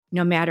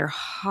no matter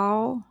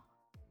how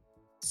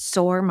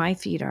sore my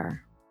feet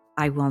are,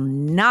 I will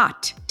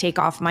not take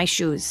off my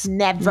shoes.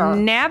 Never.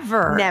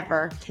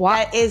 Never.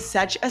 What? That is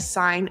such a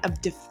sign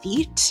of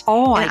defeat.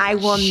 Oh, and I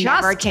will just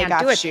never take can't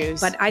off do it.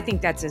 shoes. But I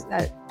think that's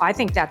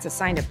a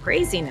sign of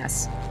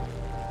craziness.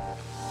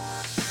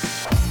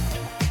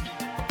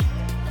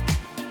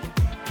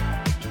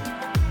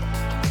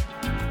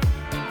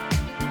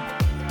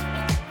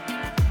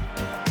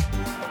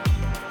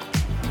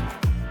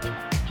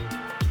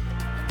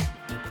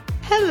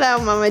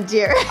 Hello, Mama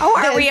dear. Oh,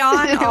 are we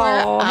on? We're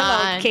Oh,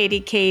 on. hello,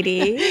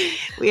 Katie.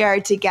 We are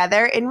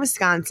together in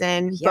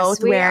Wisconsin, Yes,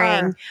 both we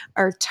wearing are.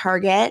 our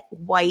Target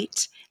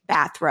white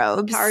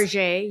bathrobes.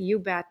 Target, you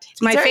bet. It's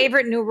These my are-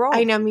 favorite new robe.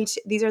 I know, me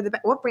too. These are the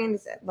best. What brand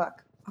is it? Look,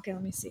 Okay,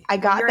 let me see. I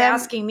got You're them.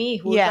 asking me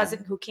who Yeah.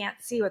 who can't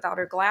see without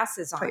her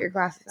glasses on. put your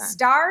glasses on.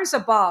 Stars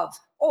Above.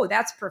 Oh,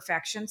 that's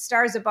perfection.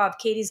 Stars Above.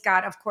 Katie's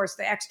got, of course,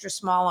 the extra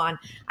small on.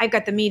 I've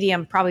got the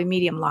medium, probably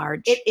medium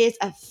large. It is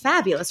a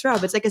fabulous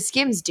robe. It's like a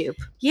Skims dupe.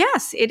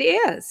 Yes, it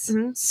is.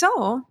 Mhm.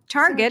 So,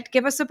 Target,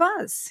 give us a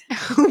buzz.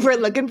 We're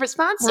looking for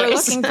sponsors. We're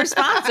looking for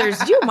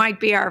sponsors. You might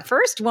be our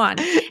first one.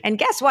 And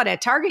guess what?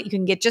 At Target, you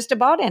can get just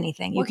about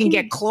anything. You What can can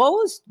get you-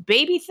 clothes,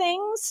 baby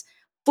things,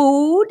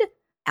 food,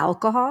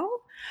 alcohol,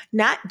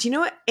 Do you know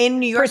what? In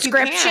New York, you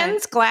can.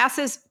 prescriptions,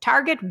 glasses.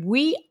 Target,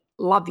 we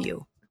love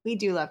you. We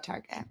do love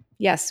Target.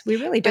 Yes, we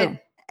really do.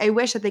 But I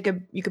wish that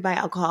you could buy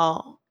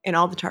alcohol in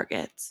all the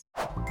Targets.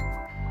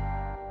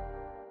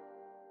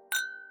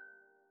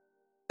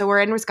 So we're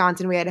in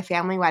Wisconsin. We had a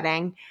family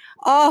wedding.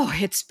 Oh,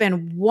 it's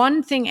been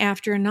one thing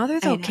after another, I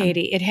though, know.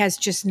 Katie. It has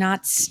just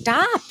not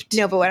stopped.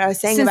 No, but what I was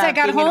saying Since about I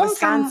got being in home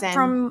Wisconsin,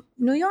 from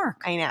New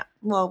York. I know.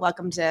 Well,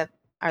 welcome to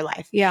our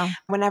life. Yeah.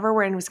 Whenever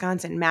we're in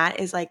Wisconsin, Matt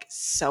is like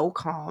so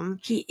calm.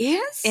 He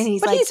is? And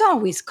he's but like- he's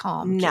always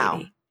calm, No.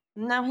 Katie.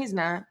 No, he's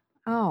not.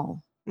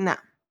 Oh, No.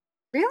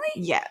 really?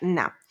 Yeah,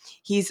 no.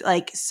 He's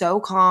like so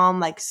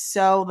calm, like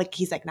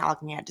he's like not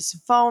looking at his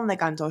phone,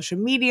 like on social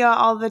media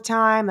all the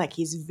time. Like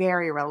he's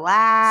very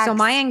relaxed. So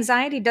my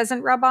anxiety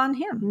doesn't rub on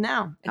him.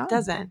 No, it Oh.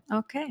 doesn't.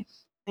 Okay.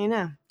 I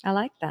know. I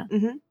like that.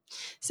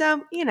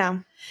 So,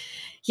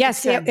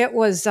 Yes, It's good. it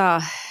was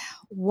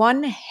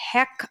one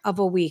heck of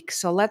a week.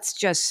 So let's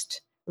just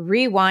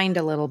rewind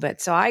a little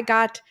bit. So I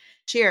got,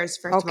 cheers,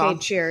 first of all.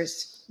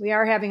 cheers. We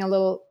are having a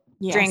little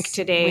Yes, drink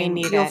today. We and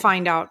need you'll it.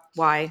 find out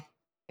why.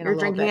 You're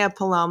drinking a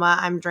Paloma.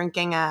 I'm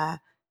drinking a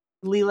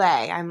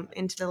Lillet. I'm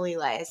into the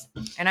Lillets.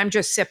 And I'm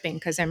just sipping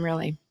because I'm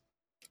really,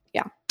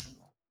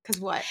 Because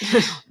what?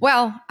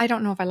 well, I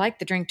don't know if I like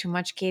the drink too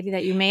much, Katie,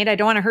 that you made. I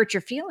don't want to hurt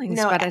your feelings,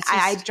 No, but it's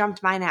I just,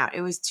 jumped mine out.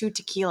 It was too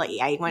tequila-y.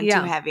 I went Yeah.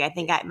 too heavy. I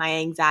think my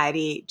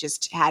anxiety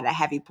just had a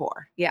heavy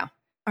pour.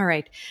 all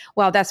right.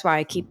 Well, that's why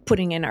I keep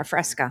putting in our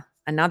Fresca.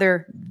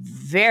 Another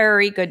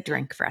very good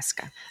drink,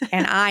 Fresca.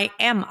 And I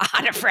am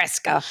out of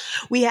Fresca.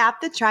 We have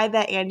to try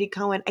that Andy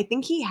Cohen. I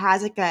think he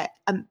has like a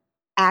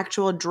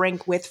actual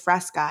drink with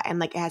Fresca, and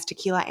like it has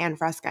tequila and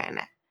Fresca in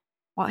it.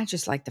 Well, I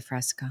just like the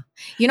Fresca.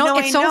 You know, No,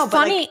 it's I so know, but,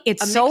 like, funny.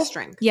 It's a so mixed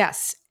drink.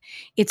 Yes.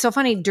 It's so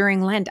funny.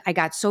 During Lent, I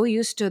got so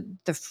used to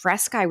the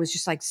Fresca. I was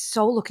just like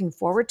so looking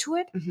forward to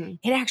it. Mhm.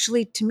 It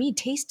actually, to me,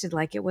 tasted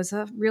like it was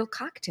a real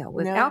cocktail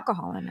with No.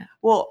 alcohol in it.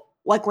 Well,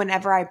 like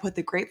whenever I put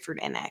the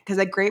grapefruit in it, because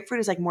like grapefruit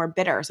is like more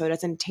bitter, so it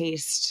doesn't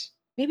taste.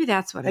 Maybe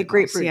that's what Like it was.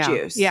 grapefruit Yeah.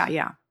 juice.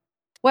 Yeah.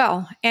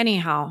 Well,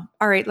 anyhow,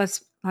 all right.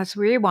 Let's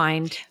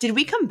rewind. Did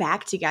we come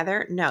back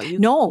together? No, you.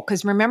 No,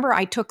 because remember,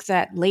 I took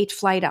that late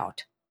flight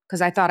out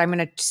because I thought I'm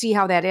going to see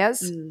how that is.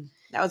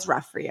 That was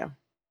rough for you.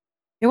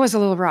 It was a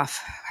little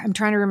rough. I'm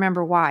trying to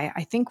remember why.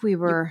 I think we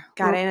were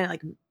Got in at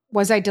like.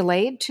 Was I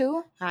delayed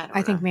too?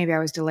 I think maybe I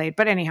was delayed,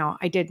 but anyhow,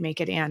 I did make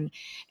it in.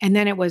 And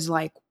then it was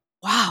like,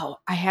 wow,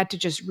 I had to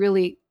just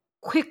really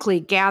quickly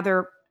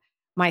gather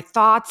my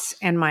thoughts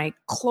and my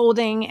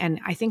clothing. And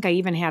I think I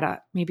even had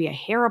maybe a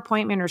hair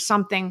appointment or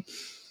something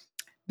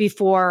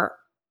before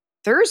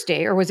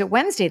Thursday, or was it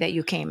Wednesday that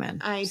you came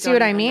in? See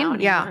what I mean?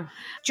 Yeah.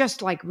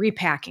 Just like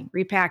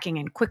repacking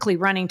and quickly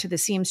running to the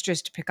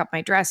seamstress to pick up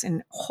my dress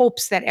in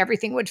hopes that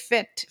everything would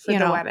fit For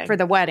the wedding. for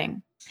the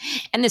wedding.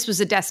 And this was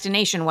a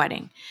destination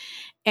wedding.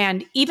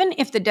 And even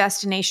if the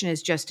destination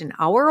is just an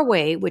hour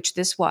away, which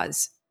this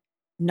was,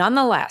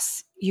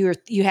 nonetheless, you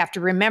have to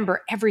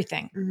remember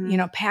everything,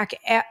 Mhm. pack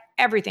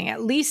everything.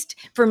 At least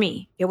for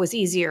me, it was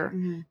easier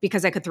Mhm.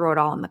 because I could throw it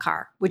all in the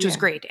car, which was Yeah.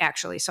 great,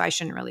 actually. So I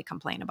shouldn't really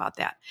complain about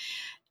that.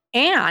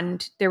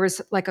 And there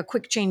was like a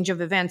quick change of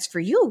events for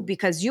you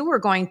because you were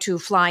going to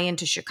fly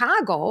into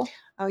Chicago.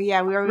 Oh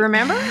yeah, we were.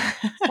 Remember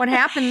what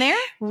happened there?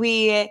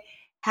 We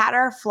had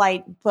our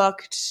flight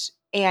booked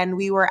and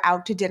we were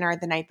out to dinner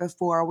the night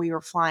before we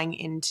were flying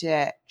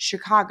into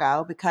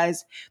Chicago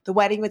because the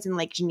wedding was in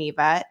Lake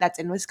Geneva. That's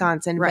in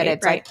Wisconsin, Right, but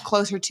it's right. like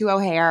closer to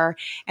O'Hare.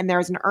 And there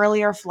was an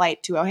earlier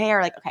flight to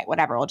O'Hare. Like, okay,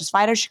 whatever. We'll just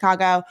fly to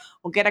Chicago.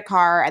 We'll get a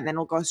car and then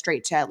we'll go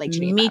straight to Lake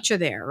Geneva. Meet you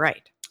there,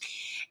 right?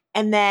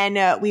 And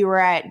then we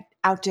were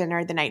out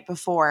dinner the night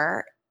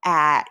before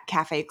at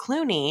Cafe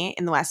Clooney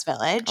in the West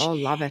Village. Oh,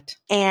 love it.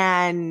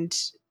 And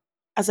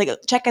I was like,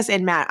 check us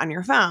in, Matt, on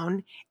your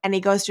phone. And he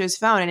goes to his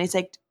phone and he's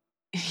like,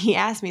 he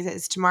asked me, he said,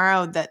 "Is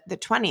tomorrow the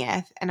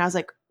 20th?" And I was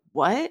like,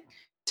 "What?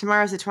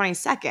 Tomorrow's the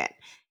 22nd."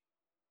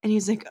 And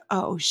he's like,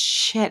 "Oh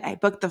shit, I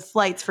booked the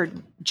flights for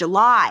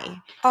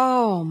July."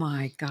 Oh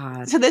my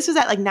God. So this was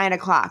at like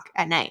 9:00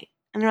 at night.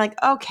 And they're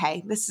like,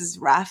 "Okay, this is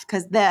rough,"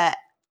 because the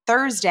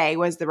Thursday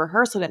was the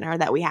rehearsal dinner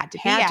that we had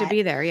to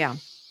be there, yeah.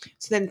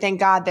 So then thank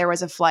God there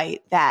was a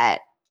flight that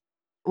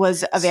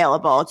was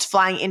available. It's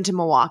flying into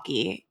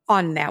Milwaukee.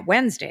 On that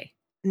Wednesday.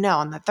 No,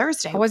 on the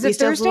Thursday. Oh, was it we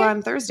still Thursday? flew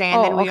on Thursday,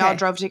 and then we all okay.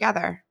 drove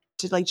together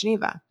to Lake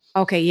Geneva.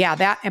 Okay,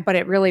 yeah, but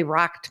it really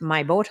rocked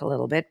my boat a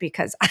little bit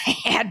because I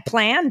had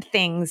planned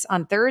things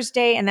on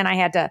Thursday and then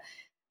I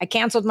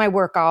canceled my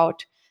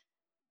workout.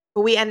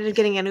 But we ended up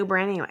getting an Uber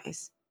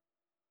anyways.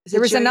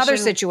 There was another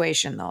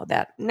situation though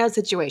No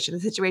situation.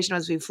 The situation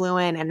was we flew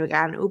in and we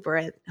got an Uber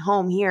at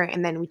home here,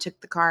 and then we took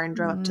the car and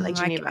drove up to Lake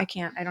Geneva.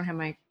 I don't have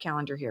my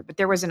calendar here, but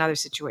there was another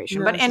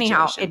situation. But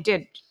anyhow, it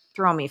did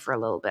throw me for a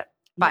little bit.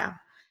 But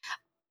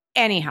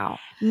anyhow,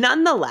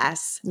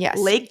 nonetheless, yes.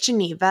 Lake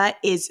Geneva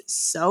is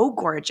so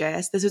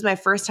gorgeous. This was my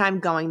first time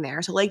going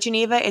there. So Lake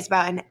Geneva is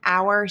about an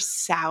hour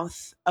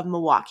south of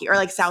Milwaukee, or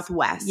like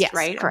southwest,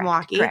 right? Correct, of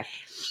Milwaukee. Correct.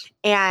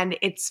 And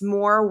it's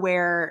more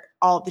where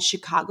all the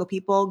Chicago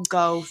people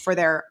go for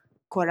their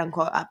quote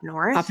unquote up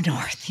north. Up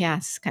north,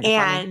 yes. Kind of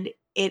funny.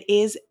 It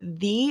is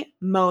the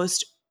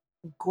most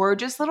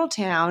gorgeous little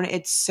town.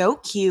 It's so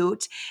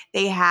cute.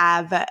 They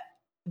have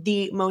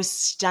the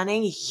most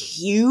stunning,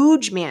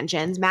 huge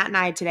mansions. Matt and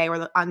I today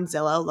were on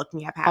Zillow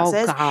looking at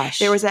houses. Oh, gosh.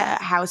 There was a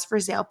house for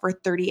sale for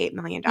 $38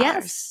 million.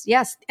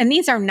 Yes. And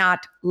these are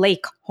not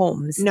lake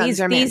homes. No,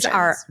 these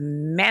are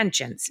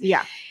mansions.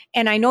 Yeah.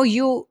 And I know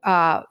you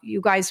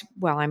guys,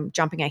 well, I'm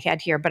jumping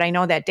ahead here, but I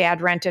know that Dad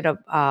rented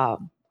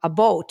a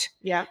boat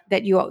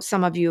that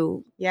some of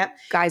you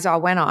guys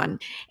all went on,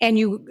 and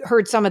you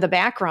heard some of the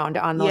background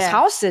on those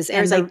houses.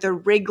 There's like the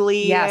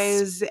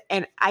Wrigley's,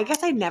 and I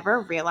guess I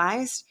never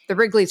realized the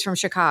Wrigley's from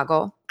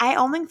Chicago. I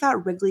only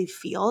thought Wrigley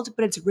Field,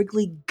 but it's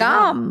Wrigley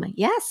Gum.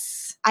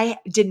 Yes. I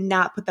did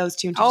not put those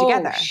two and two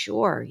together.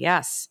 Sure.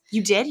 Yes.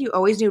 You did? You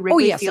always knew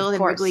Wrigley Field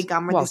and Wrigley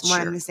Gum were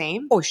one and the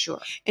same? Oh,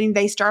 sure. And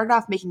they started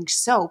off making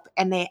soap,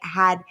 and they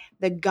had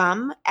the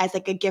gum as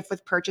like a gift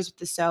with purchase with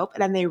the soap.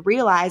 And then they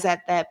realized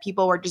that the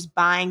people were just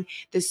buying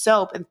the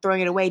soap and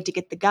throwing it away to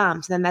get the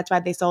gum. So then that's why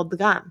they sold the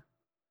gum.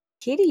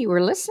 Katie, you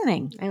were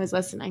listening. I was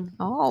listening.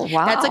 Oh,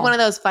 wow. That's like one of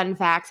those fun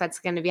facts that's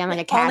going to be on like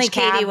a cash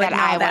cab that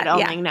I would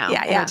only know.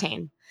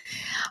 Entertain.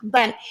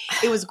 But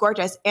it was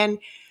gorgeous. And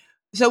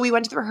so we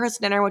went to the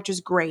rehearsal dinner, which was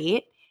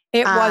great.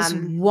 It was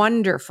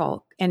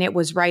wonderful. And it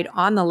was right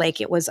on the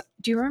lake. It was,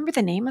 do you remember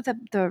the name of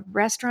the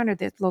restaurant or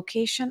the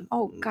location?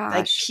 Oh, gosh.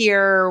 Like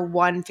Pier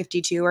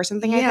 152 or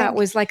something, I think. It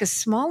was like a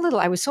small little,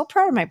 I was so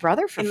proud of my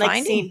brother for finding.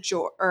 Like St.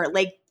 George, or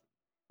Lake.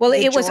 Well,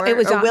 it was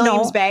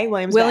Williams Bay.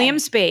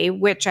 Williams Bay,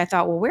 which I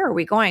thought, well, where are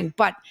we going?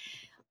 But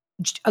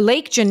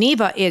Lake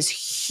Geneva is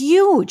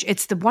huge.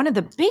 It's one of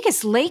the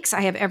biggest lakes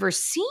I have ever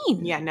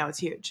seen. Yeah, no, it's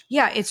huge.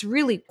 Yeah, it's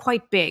really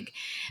quite big.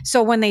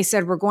 So when they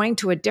said we're going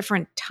to a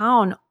different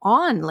town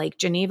on Lake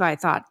Geneva, I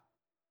thought,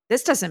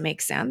 this doesn't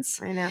make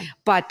sense. I know.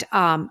 But,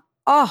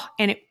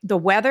 the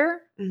weather,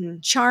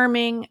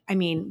 charming. I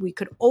mean, we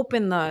could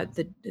open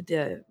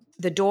the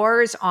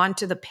doors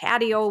onto the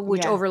patio,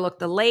 which overlooked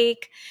the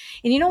lake.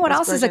 And you know what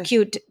else is a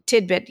cute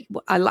tidbit?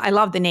 I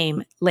love the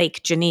name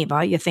Lake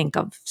Geneva. You think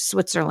of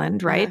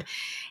Switzerland, right?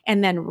 Uh-huh.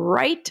 And then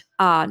right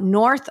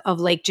north of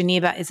Lake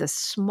Geneva is a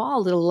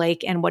small little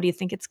lake. And what do you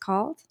think it's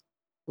called?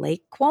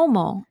 Lake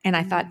Como. And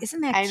I thought,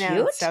 isn't that cute? I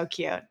know, it's so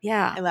cute.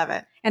 Yeah. I love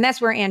it. And that's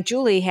where Aunt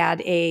Julie had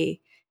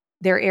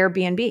their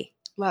Airbnb.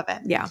 Love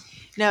it. Yeah.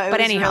 No, it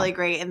was really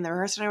great. And the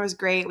rehearsal was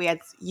great.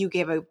 You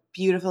gave a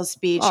beautiful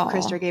speech.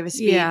 Krista gave a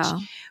speech. Yeah.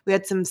 We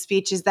had some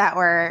speeches that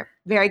were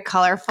very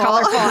colorful.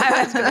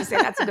 I was going to say,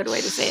 that's a good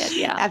way to say it.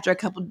 Yeah. After a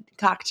couple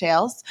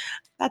cocktails.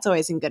 That's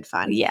always in good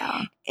fun.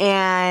 Yeah.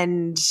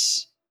 And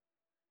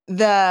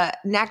the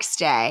next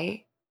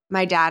day,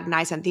 my dad and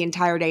I spent the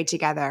entire day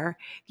together.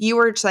 You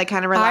were just like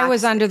kind of relaxed. I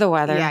was under the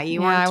weather. Yeah,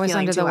 you weren't. I was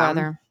under the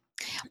weather.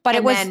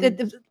 But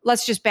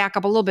let's just back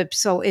up a little bit.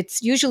 So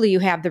it's usually you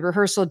have the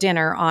rehearsal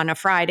dinner on a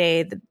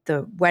Friday,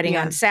 the wedding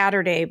on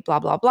Saturday, blah,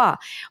 blah, blah.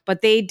 But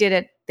they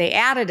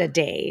added a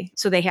day.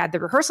 So they had the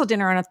rehearsal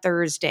dinner on a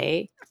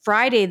Thursday.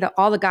 Friday,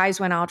 all the guys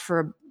went out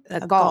for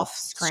a golf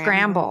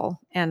scramble.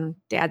 And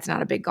Dad's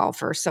not a big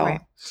golfer. So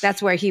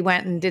that's where he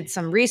went and did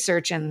some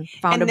research and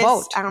found a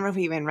boat. I don't know if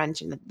we even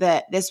mentioned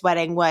that this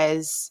wedding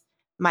was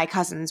my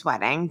cousin's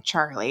wedding,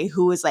 Charlie,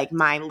 who was like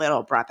my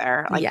little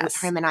brother. Like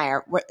him and I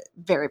were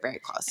very, very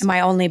close. And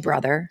my only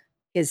brother,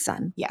 his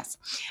son. Yes.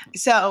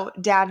 So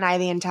Dad and I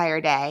the entire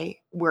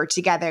day were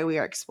together. We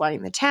were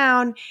exploring the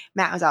town.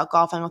 Matt was out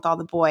golfing with all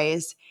the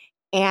boys.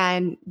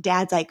 And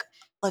Dad's like,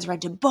 let's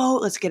rent a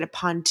boat. Let's get a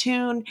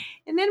pontoon.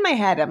 And in my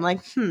head, I'm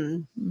like,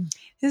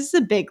 this is a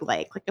big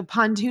lake. Like a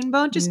pontoon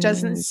boat just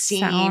doesn't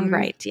seem sound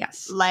right.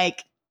 Yes.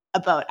 Like a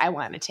boat I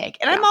want to take.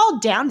 And I'm Yeah. all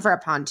down for a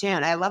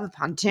pontoon. I love a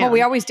pontoon. Well,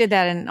 we always did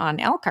that on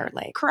Elkhart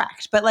Lake.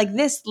 Correct. But like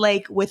this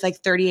lake with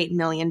like $38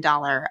 million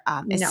No.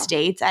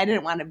 estates, I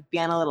didn't want to be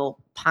on a little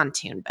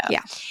pontoon boat.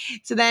 Yeah.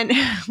 So then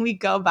we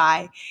go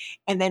by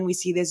and then we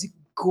see this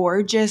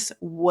gorgeous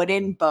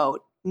wooden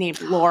boat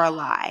named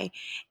Lorelei.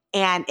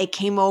 And it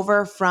came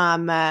over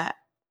from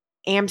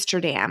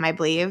Amsterdam, I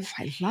believe.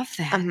 I love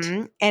that.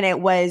 Mhm. And it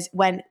was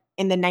when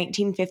in the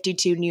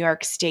 1952 New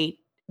York State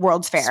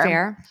World's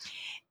Fair.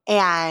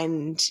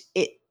 And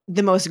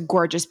the most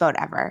gorgeous boat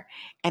ever.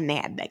 And they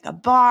had like a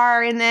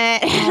bar in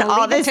it and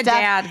all this stuff.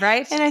 Dad,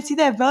 right? And I see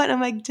that boat and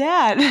I'm like,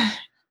 Dad,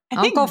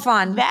 I think Uncle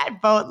Fun. that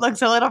boat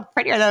looks a little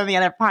prettier than the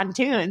other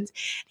pontoons.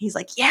 And he's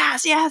like,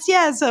 yes, yes,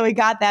 yes. So we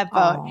got that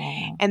boat.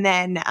 Oh. And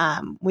then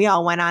we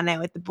all went on it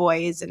with the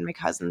boys and my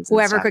cousins.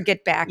 Whoever and stuff. could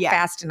get back Yeah.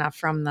 fast enough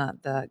from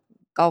the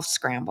Gulf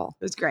Scramble.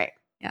 It was great.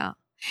 Yeah.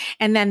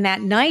 And then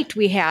that night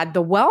we had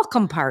the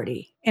welcome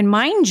party. And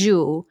mind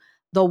you,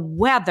 the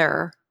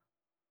weather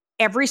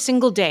every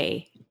single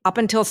day up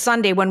until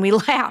Sunday when we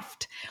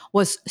left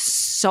was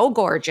so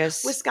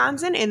gorgeous.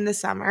 Wisconsin in the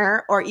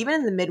summer, or even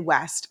in the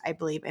Midwest, I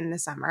believe in the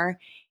summer,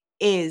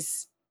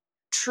 is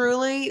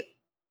truly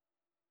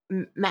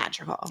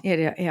magical.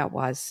 It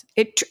was.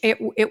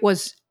 It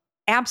was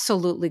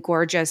absolutely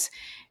gorgeous.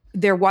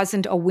 There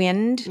wasn't a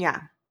wind.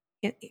 Yeah.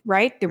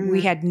 Right?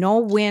 We had no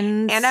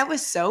winds. And I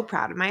was so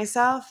proud of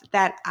myself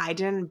that I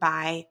didn't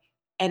buy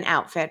an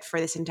outfit for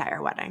this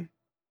entire wedding.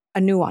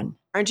 A new one.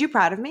 Aren't you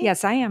proud of me?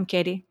 Yes, I am,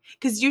 Katie.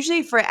 Because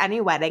usually for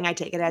any wedding, I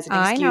take it as an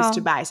I excuse know.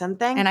 to buy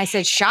something. And I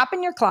said, shop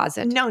in your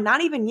closet. No,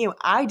 not even you.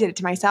 I did it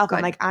to myself. Good.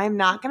 I'm like, I'm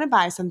not going to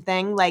buy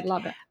something. Like,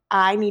 Love it.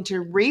 I need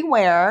to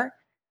rewear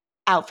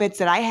outfits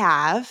that I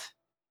have.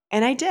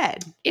 And I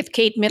did. If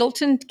Kate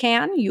Middleton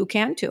can, you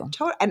can too.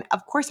 And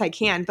of course I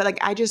can. But like,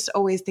 I just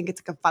always think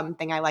it's like a fun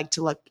thing. I like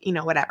to look,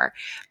 whatever.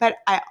 But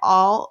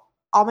all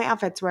my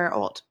outfits were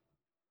old.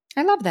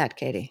 I love that,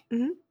 Katie.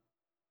 Mhm.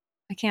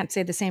 I can't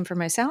say the same for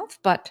myself,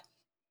 but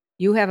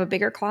you have a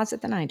bigger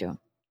closet than I do.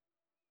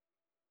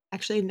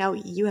 Actually, no,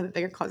 you have a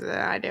bigger closet than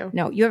I do.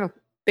 No, you have a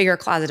bigger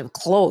closet of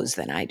clothes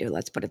than I do.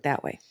 Let's put it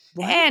that way.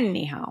 What?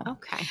 Anyhow.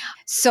 Okay.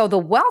 So the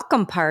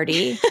welcome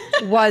party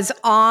was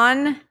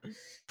on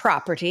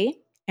property.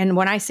 And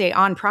when I say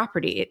on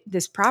property,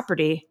 this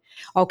property,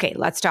 okay,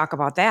 let's talk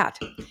about that.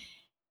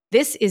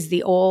 This is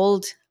the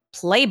old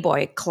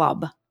Playboy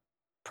Club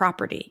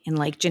property in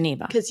Lake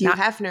Geneva. Because Hugh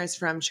Hefner's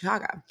from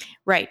Chicago.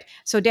 Right.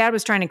 So Dad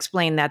was trying to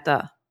explain that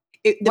The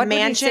what did he say?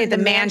 mansion, the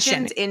The mansion.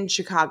 mansions in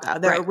Chicago,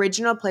 the Right.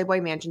 original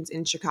Playboy mansions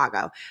in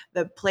Chicago,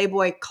 the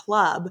Playboy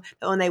Club,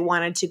 when they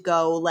wanted to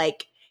go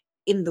like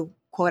in the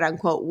quote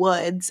unquote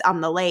woods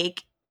on the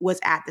lake, was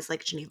at this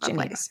Lake Geneva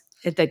place.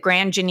 at the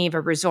Grand Geneva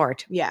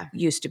Resort Yeah.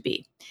 used to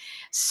be.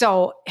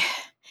 So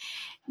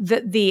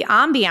the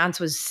ambiance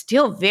was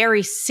still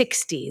very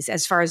 60s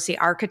as far as the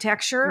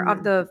architecture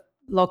of the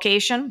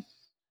location.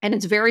 And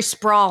it's very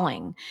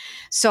sprawling.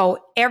 So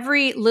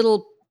every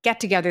little get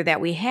together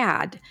that we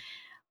had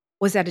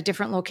was at a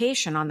different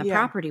location on the Yeah.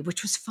 property,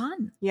 which was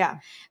fun. Yeah.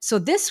 So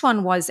this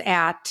one was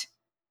at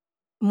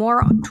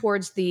more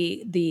towards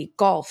the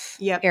golf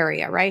Yep.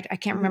 area, right? I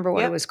can't remember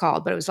what Yep. it was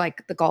called, but it was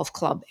like the golf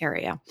club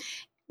area,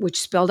 which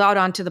spilled out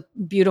onto the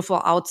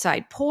beautiful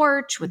outside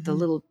porch with the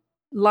little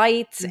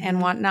lights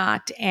and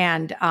whatnot.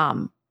 And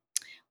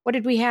what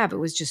did we have? It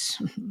was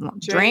just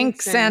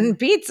drinks and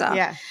pizza.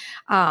 Yeah.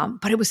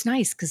 But it was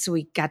nice because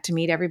we got to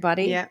meet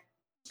everybody. Yeah.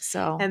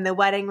 So And the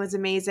wedding was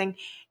amazing.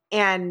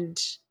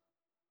 And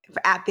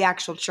at the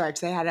actual church,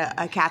 they had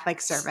a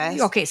Catholic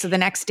service. okay, so the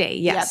next day,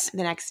 yes. Yep,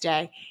 the next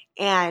day.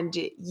 And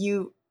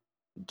you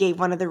gave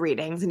one of the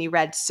readings and you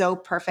read so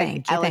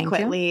perfect, Thank you.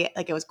 eloquently,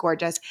 like it was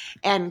gorgeous.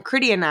 And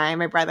Critty and I,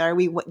 my brother,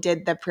 we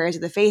did the prayers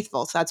of the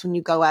faithful. So that's when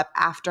you go up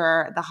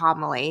after the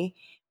homily,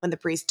 when the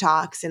priest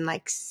talks and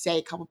like say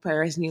a couple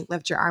prayers and you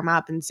lift your arm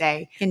up and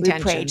say, we pray to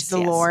Intentions, the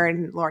yes. Lord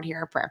and Lord, hear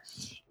our prayer.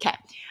 Okay.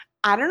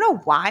 I don't know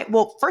why.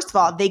 Well, first of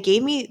all, they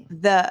gave me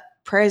the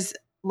prayers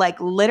like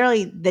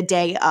literally the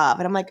day of.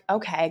 And I'm like,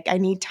 okay, I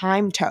need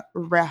time to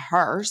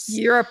rehearse.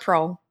 You're a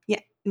pro.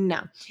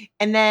 No.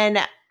 And then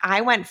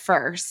I went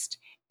first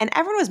and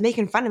everyone was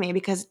making fun of me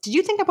because did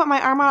you think I put my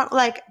arm out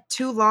like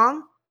too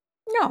long?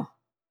 No,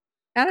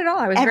 not at all.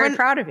 I was very Everyone-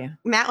 proud of you.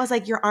 Matt was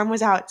like, your arm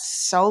was out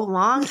so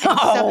long.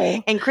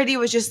 No. And Critty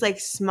was just like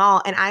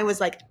small and I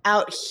was like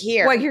out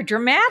here. Well, you're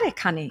dramatic,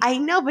 honey. I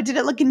know, but did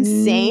it look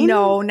insane?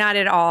 No, not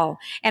at all.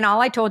 And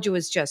all I told you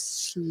was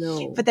just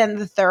slow. But then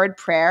the third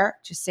prayer,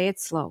 just say it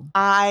slow.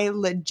 I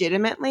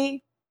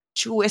legitimately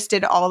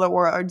twisted all the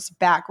words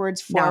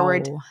backwards,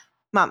 forward. No.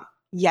 Mom,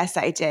 yes,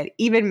 I did.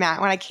 Even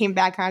Matt, when I came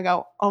back, I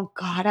go, oh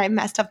God, I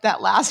messed up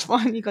that last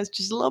one. He goes,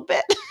 just a little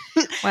bit.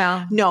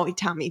 Well, No,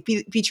 tell me.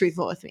 Be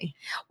truthful with me.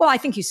 I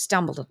think you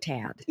stumbled a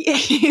tad.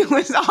 It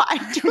was all, I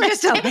Just a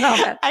twisted, little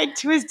bit. I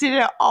twisted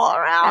it all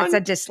around.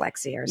 That's a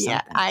dyslexia or something.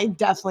 Yeah, I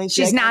definitely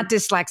She's feel like not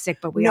dyslexic,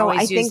 but we No, always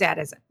I use think- that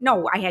as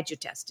no, I had you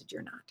tested.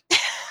 You're not.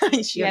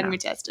 She You had know. me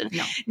tested.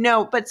 No.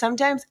 No, but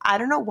sometimes I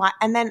don't know why.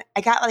 And then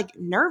I got like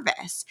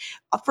nervous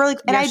for like,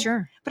 and Yeah, I,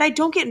 sure. but I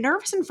don't get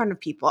nervous in front of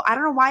people. I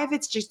don't know why, if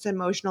it's just an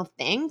emotional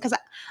thing. Cause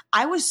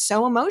I was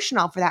so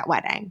emotional for that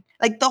wedding.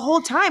 Like the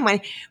whole time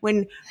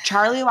when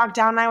Charlie walked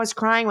down and I was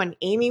crying, when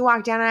Amy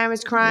walked down and I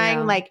was crying,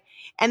 Yeah. like,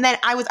 and then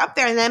I was up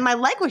there and then my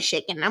leg was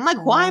shaking. And I'm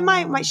like, why am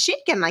I Oh.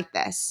 shaking like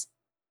this?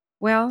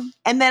 Well,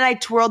 And then I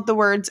twirled the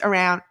words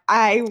around.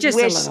 I just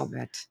wish, a little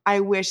bit. I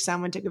wish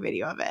someone took a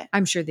video of it.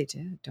 I'm sure they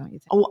did, don't you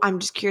think? Oh, I'm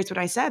just curious what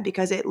I said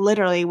because it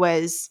literally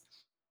was,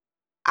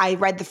 I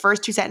read the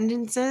first two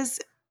sentences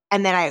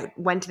and then I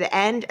went to the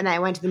end and I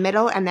went to the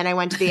middle and then I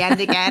went to the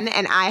end again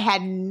and I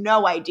had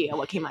no idea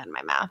what came out of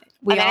my mouth.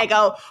 And then I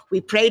go,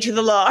 we pray to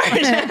the Lord.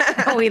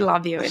 We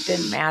love you. It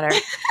didn't matter.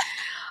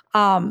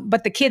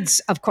 But the kids,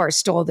 of course,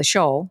 stole the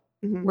show.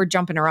 Mhm. We're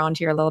jumping around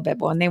here a little bit,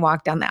 but when they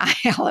walked down the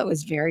aisle, it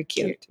was very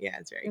cute. Yeah,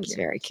 it's very It was cute.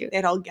 very cute. They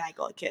had all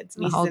gaggle of kids.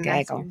 The Nieces whole and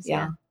gaggle. nephews,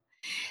 Yeah.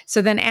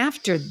 So then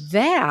after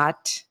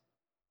that,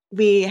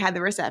 we had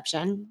the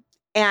reception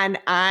and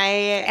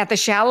at the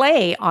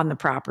chalet on the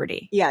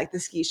property. yeah, like the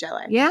ski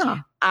chalet. Yeah.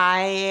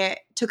 I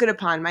took it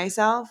upon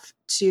myself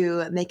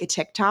to make a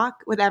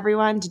TikTok with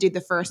everyone to do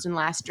the first and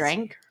last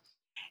drink.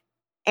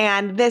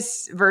 And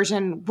this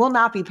version will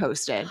not be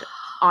posted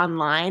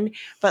online,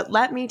 but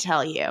let me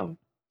tell you,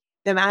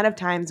 the amount of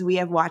times we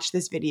have watched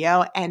this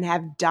video and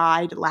have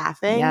died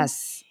laughing.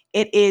 Yes.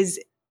 It is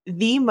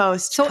the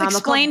most So comical.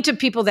 explain to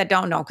people that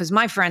don't know, because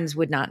my friends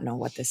would not know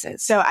what this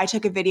is. So I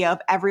took a video of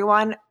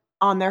everyone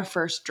on their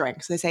first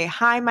drink. So they say,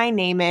 hi, my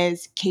name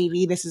is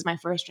Katie. This is my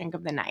first drink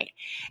of the night.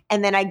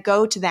 And then I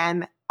go to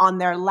them on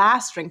their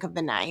last drink of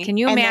the night. Can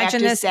you and they have imagine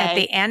to this at say-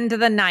 the end of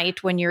the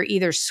night when you're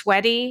either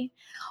sweaty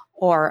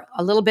or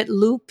a little bit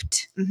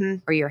looped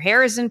Mhm. or your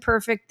hair isn't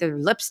perfect, the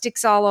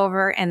lipstick's all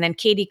over, and then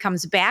Katie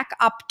comes back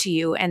up to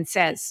you and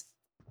says,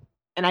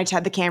 and I just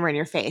had the camera in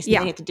your face and Yeah.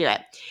 then you have to do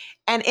it.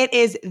 And it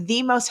is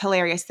the most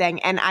hilarious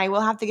thing. And I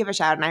will have to give a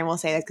shout out and I will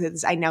say this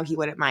because I know he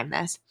wouldn't mind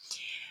this.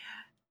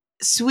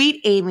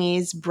 Sweet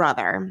Amy's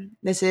brother,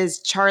 this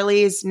is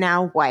Charlie's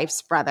now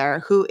wife's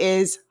brother, who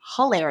is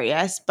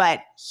hilarious, but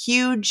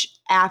huge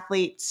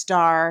athlete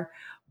star,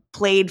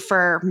 played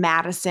for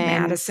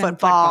Madison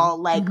football.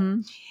 Like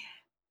Mhm.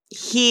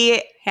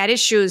 he Had his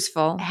shoes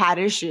full. had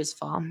his shoes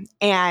full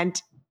and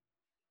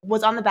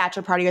was on the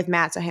bachelor party with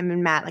Matt. So him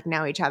and Matt like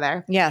know each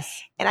other.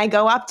 Yes. And I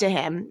go up to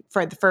him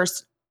for the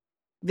first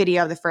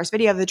video of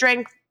the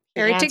drink.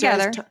 He Very answers,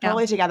 together.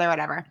 totally together,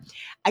 whatever.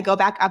 I go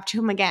back up to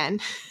him again.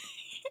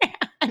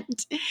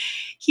 And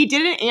he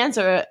didn't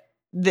answer.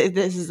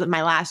 This is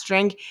my last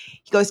drink.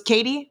 He goes,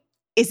 Katie,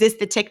 is this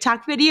the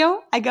TikTok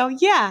video? I go,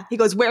 yeah. He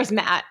goes, where's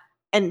Matt?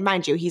 And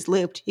mind you, he's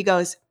looped. He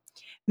goes,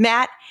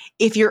 Matt,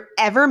 if you're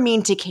ever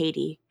mean to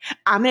Katie,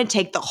 I'm going to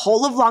take the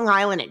whole of Long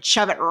Island and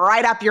shove it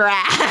right up your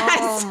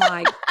ass. Oh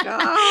my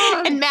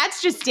God. And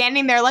Matt's just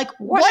standing there like,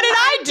 what did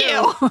I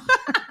do?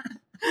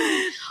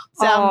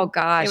 So oh it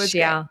gosh. was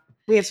Yeah. great.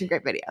 We have some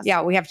great videos.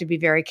 Yeah. We have to be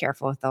very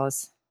careful with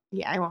those.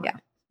 Yeah, I won't. Yeah.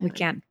 We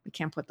can't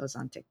put those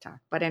on TikTok.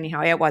 But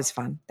anyhow, it was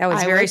fun. That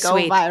was I very would go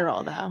sweet.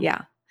 viral though.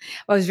 Yeah.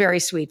 It was very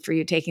sweet for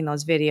you taking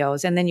those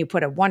videos. And then you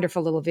put a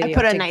wonderful little video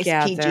put a together.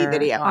 nice PG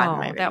video on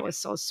my That video. was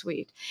so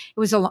sweet. It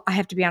was I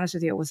have to be honest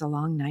with you, it was a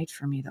long night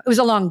for me though. It was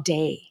a long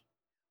day.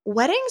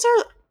 Weddings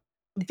are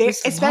very,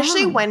 It's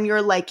especially long. when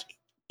you're like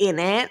in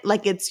it,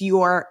 like it's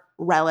your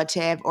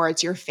relative or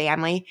it's your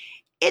family.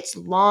 It's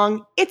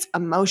long. It's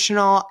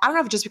emotional. I don't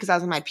know if just because I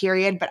was on my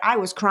period, but I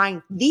was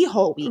crying the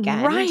whole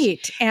weekend.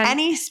 Right. And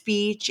Any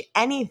speech,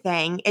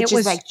 anything. it It's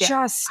was just like the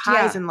just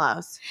highs yeah. and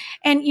lows.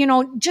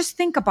 And just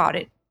think about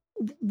it.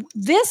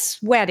 This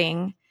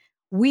wedding,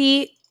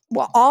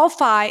 all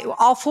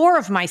four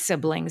of my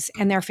siblings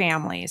and their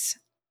families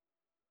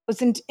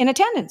was in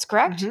attendance,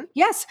 correct? Mhm.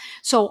 Yes.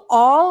 So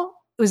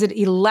was it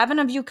 11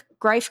 of you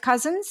Greif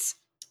cousins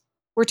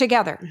were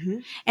together.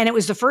 Mhm. And it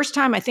was the first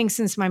time, I think,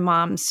 since my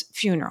mom's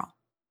funeral.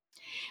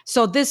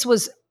 So this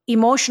was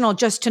emotional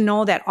just to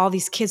know that all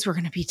these kids were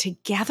going to be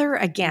together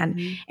again.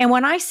 Mhm. And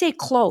when I say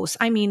close,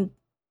 I mean,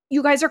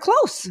 you guys are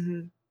close.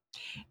 Mhm.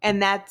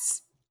 And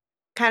that's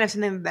kind of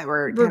something that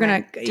we're We're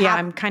gonna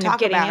I'm kind of talk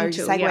getting about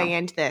into or segue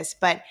into this.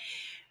 But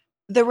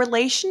the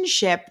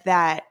relationship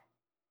that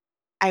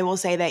I will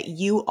say that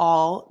you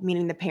all,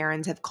 meaning the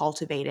parents, have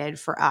cultivated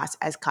for us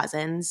as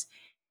cousins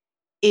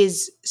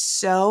is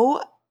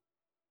so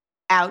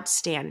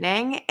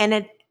outstanding.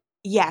 And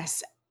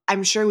yes,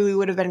 I'm sure we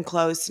would have been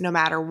close no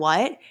matter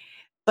what,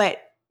 but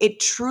it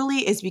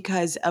truly is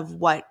because of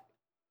what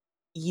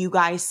you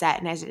guys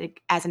set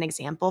as an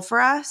example for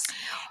us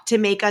to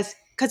make us,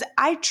 because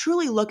I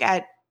truly look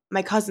at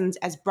my cousins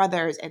as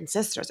brothers and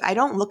sisters. I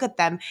don't look at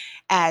them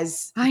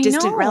as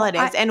distant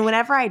relatives. And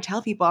whenever I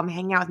tell people I'm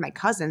hanging out with my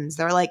cousins,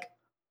 they're like,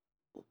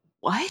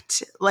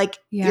 what? Like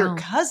your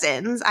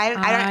cousins?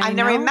 I've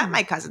never even met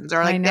my cousins,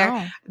 or like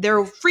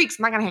they're freaks.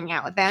 I'm not gonna hang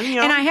out with them.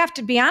 And I have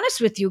to be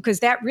honest with you, because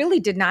that really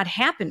did not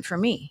happen for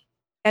me.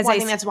 I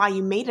think that's why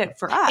you made it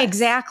for us.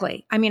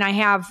 Exactly. I mean,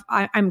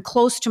 I'm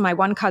close to my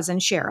one cousin,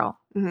 Cheryl,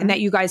 Mhm. and that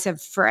you guys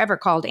have forever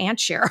called Aunt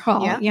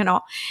Cheryl, Yeah. you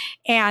know,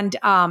 and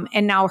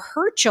now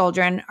her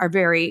children are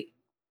very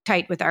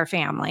tight with our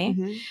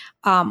family,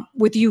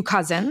 with you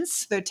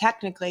cousins. So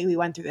technically, we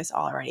went through this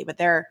all already, but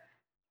there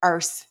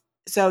are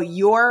so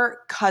your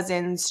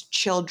cousins'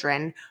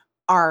 children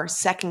are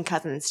second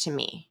cousins to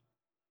me.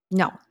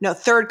 No,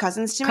 Third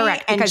cousins to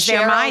correct, me. because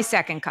they're my Cheryl's-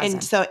 second cousin.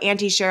 And so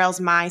Auntie Cheryl's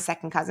my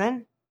second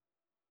cousin.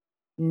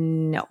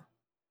 No,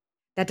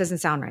 that doesn't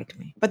sound right to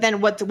me. But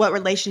then what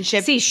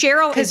relationship? See,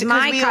 Cheryl is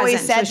my we cousin.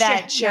 always said so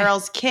that yeah.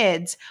 Cheryl's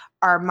kids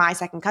are my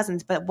second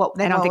cousins. But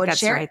I don't think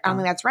that's right, I don't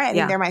though. think that's right. I Yeah.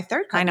 think they're my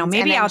third cousins. I know.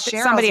 Maybe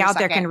Cheryl's somebody her out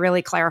there second. can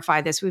really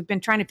clarify this. We've been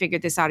trying to figure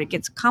this out. It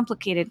gets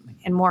complicated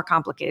and more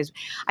complicated.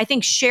 I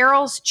think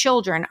Cheryl's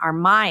children are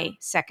my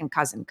second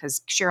cousin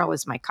because Cheryl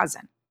is my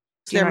cousin.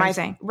 So Do you they're know what my I'm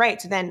saying?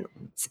 right. So then,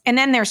 And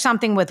then there's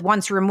something with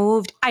once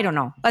removed. I don't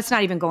know. Let's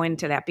not even go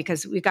into that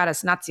because we got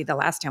us nutsy the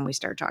last time we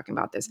started talking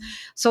about this.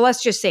 So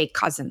let's just say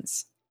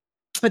cousins.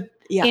 but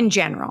yeah, In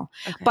general.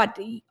 Okay. But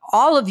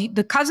all of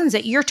the cousins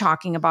that you're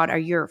talking about are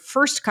your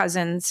first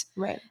cousins.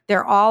 right,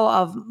 They're all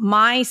of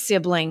my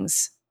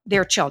siblings,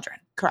 their children.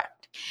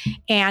 correct.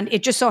 And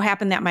it just so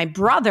happened that my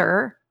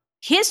brother,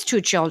 his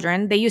two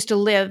children, they used to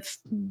live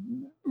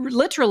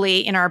literally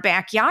in our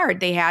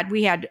backyard.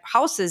 We had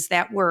houses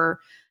that were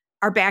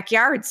our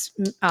backyards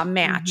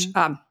match.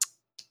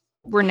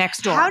 Were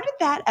next door. How did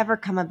that ever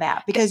come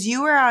about? Because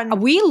you were on.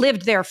 We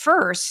lived there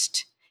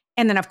first.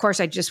 And then, of course,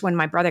 when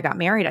my brother got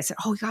married, I said,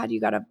 oh, God, you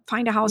got to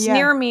find a house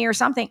near me or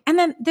something. And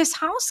then this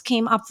house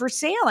came up for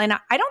sale. And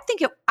I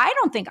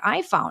don't think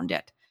I found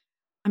it.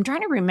 I'm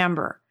trying to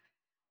remember.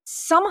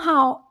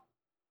 Somehow,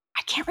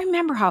 I can't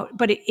remember how,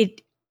 but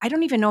I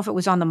don't even know if it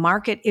was on the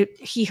market.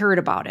 He heard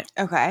about it.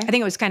 Okay. I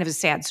think it was kind of a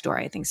sad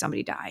story. I think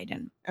somebody died.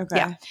 And Okay.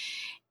 yeah.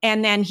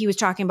 And then he was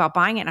talking about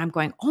buying it. And I'm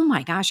going, oh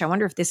my gosh, I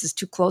wonder if this is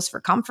too close for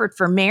comfort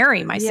for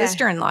Mary, my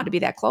sister-in-law, to be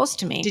that close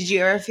to me. Did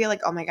you ever feel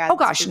like, oh my God? Oh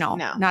gosh, no,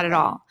 not at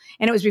all.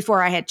 And it was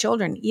before I had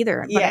children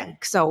either. But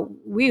so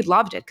we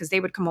loved it because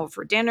they would come over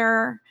for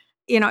dinner.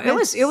 You know, it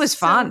was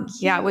fun. So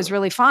Yeah, it was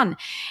really fun.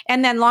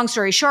 And then long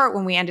story short,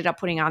 when we ended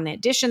up putting on the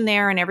addition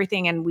there and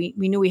everything, and we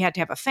knew we had to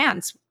have a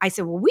fence, I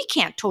said, well, we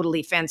can't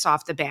totally fence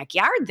off the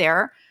backyard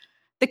there.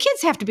 The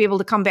kids have to be able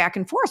to come back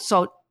and forth.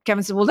 So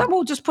Kevin said, well, then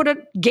we'll just put a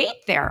gate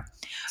there.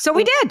 So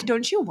we did.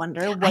 Don't you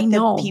wonder what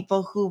the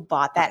people who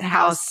bought that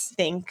house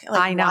think?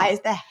 Like, I know. Why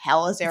the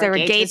hell is there a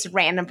gate to this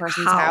random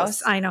person's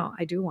house? I know.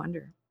 I do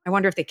wonder. I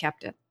wonder if they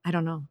kept it. I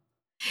don't know.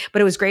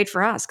 But it was great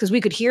for us because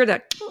we could hear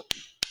that.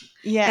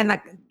 Yeah. And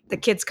the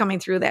kids coming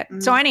through that.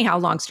 So anyhow,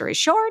 long story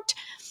short,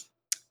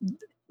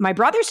 my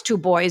brother's two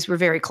boys were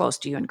very close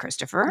to you and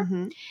Christopher.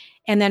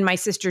 And then my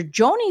sister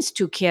Joni's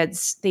two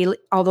kids,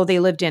 although they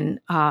lived in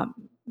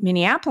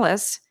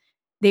Minneapolis,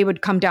 they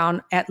would come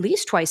down at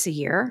least twice a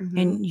year.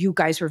 And you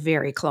guys were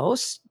very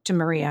close to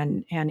Maria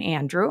and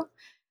Andrew.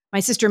 My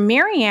sister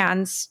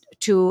Marianne's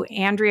to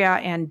Andrea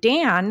and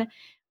Dan,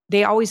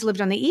 they always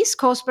lived on the East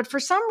Coast, but for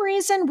some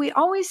reason, we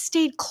always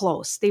stayed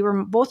close. They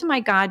were both of my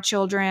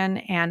godchildren.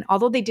 And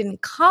although they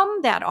didn't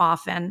come that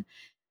often,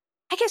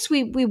 I guess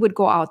we would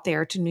go out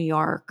there to New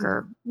York,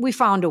 or we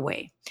found a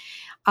way.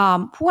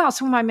 Who else?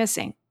 Who am I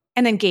missing?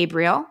 And then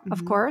Gabriel,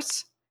 of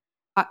course.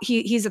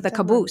 He's at the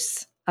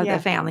caboose of the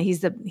family.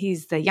 He's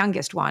the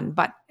youngest one,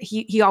 but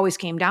he always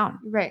came down.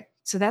 Right.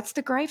 So that's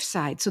the Greif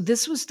side. So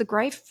this was the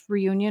Greif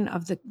reunion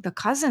of the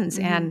cousins.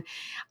 And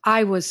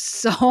I was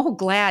so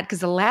glad because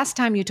the last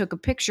time you took a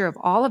picture of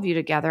all of you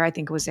together, I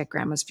think it was at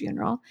Grandma's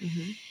funeral.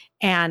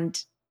 And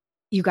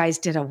you guys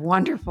did a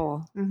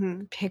wonderful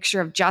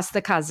picture of just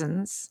the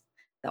cousins,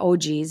 the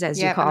OGs,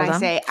 as you call them. I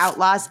say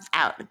outlaws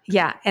out.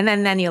 Yeah. And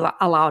then you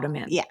allowed them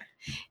in. Yeah.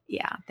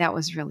 Yeah. That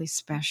was really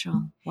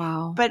special.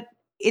 Wow. But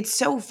it's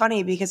so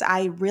funny because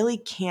I really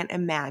can't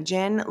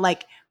imagine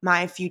like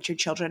my future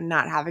children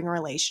not having a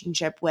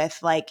relationship with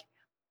like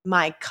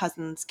my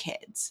cousin's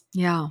kids.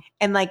 Yeah.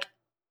 And like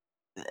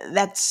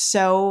that's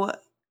so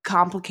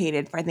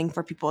complicated I think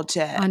for people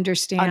to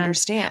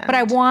understand. But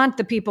I want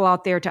the people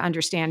out there to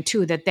understand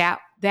too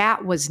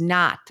that was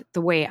not the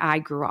way I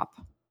grew up.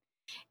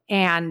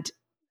 And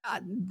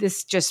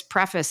this just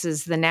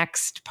prefaces the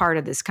next part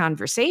of this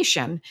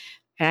conversation.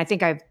 And I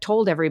think I've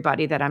told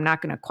everybody that I'm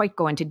not going to quite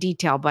go into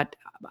detail, but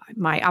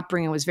my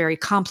upbringing was very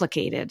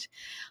complicated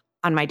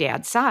on my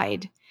dad's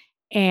side.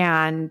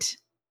 And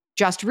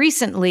just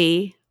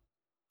recently,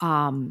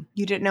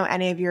 you didn't know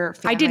any of your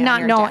family. I did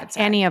not know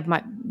any of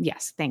my,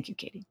 yes, thank you,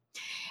 Katie.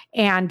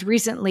 And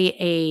recently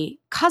a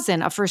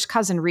first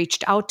cousin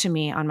reached out to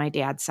me on my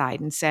dad's side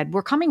and said,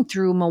 we're coming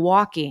through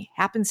Milwaukee,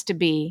 happens to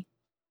be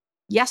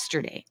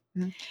yesterday.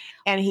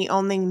 And he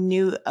only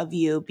knew of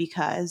you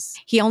because?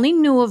 He only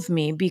knew of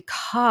me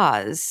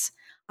because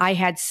I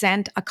had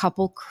sent a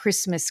couple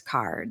Christmas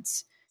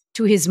cards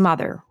to his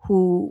mother,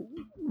 who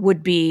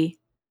would be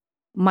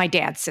my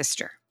dad's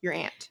sister. Your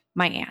aunt.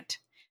 My aunt,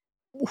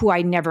 who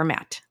I never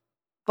met.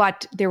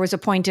 But there was a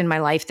point in my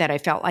life that I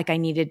felt like I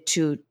needed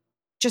to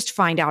just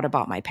find out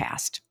about my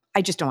past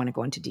I just don't want to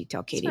go into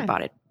detail, Katie, fine.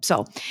 about it.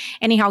 So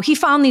anyhow, he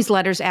found these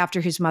letters after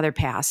his mother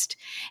passed,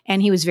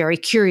 and he was very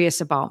curious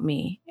about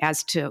me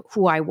as to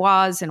who I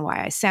was and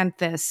why I sent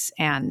this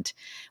and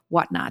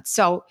whatnot.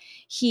 So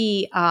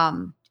he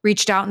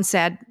reached out and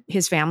said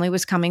his family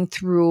was coming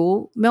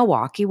through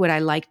Milwaukee. Would I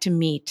like to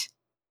meet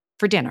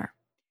for dinner?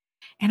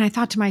 And I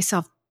thought to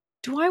myself,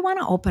 do I want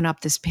to open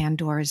up this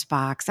Pandora's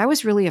box? I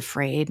was really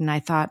afraid. And I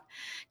thought,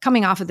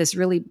 coming off of this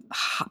really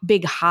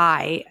big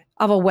high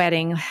of a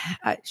wedding,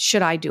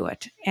 should I do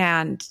it?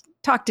 And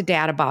talked to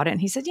Dad about it.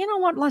 And he said, you know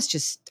what,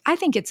 I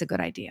think it's a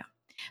good idea.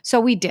 So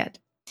we did.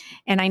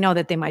 And I know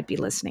that they might be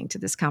listening to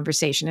this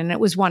conversation. And it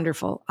was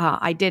wonderful.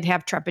 I did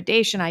have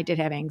trepidation. I did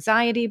have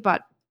anxiety,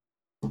 but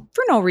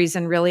for no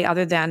reason really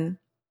other than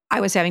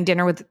I was having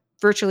dinner with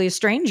virtually a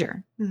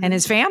stranger and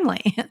his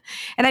family.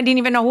 And I didn't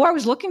even know who I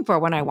was looking for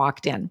when I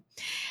walked in.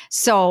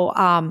 So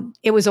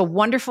it was a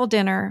wonderful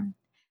dinner.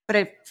 But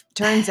it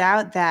turns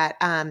out that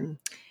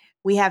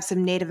we have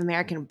some Native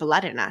American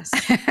blood in us.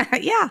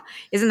 Yeah.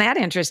 Isn't that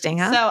interesting,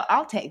 huh? So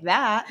I'll take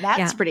that.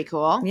 That's pretty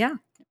cool. Yeah.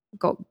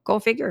 Go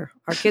figure.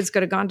 Our kids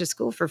could have gone to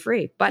school for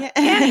free. But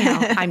anyhow,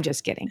 I'm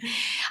just kidding.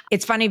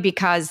 It's funny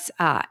because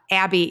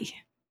Abby,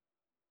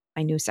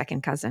 my new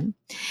second cousin,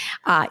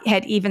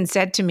 had even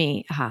said to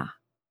me,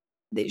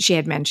 she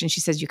had mentioned, she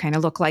says, you kind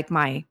of look like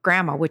my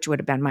grandma, which would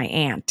have been my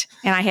aunt.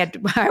 And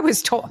I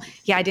was told,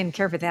 I didn't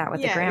care for that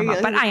with the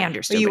grandma, but I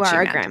understood. You what are she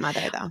a meant.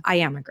 grandmother, though. I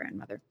am a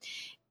grandmother.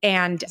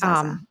 And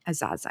a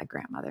Zaza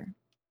grandmother.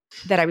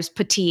 That I was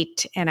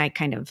petite and I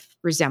kind of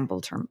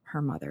resembled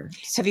her mother.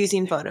 Have you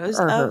seen photos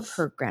of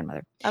her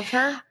grandmother? Of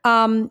her?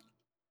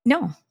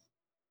 No.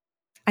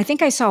 I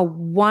think I saw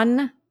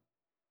one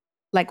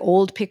like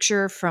old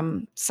picture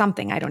from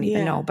something. I don't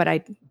even know, but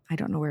I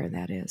don't know where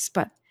that is.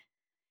 But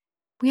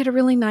we had a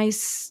really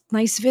nice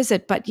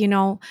visit. But,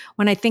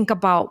 when I think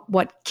about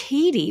what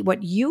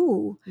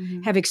you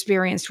have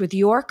experienced with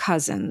your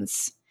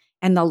cousins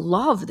and the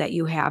love that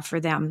you have for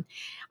them,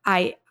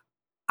 I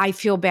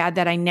feel bad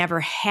that I never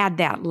had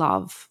that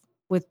love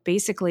with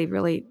basically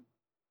really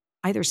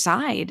either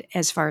side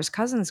as far as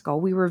cousins go.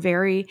 We were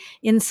very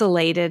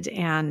insulated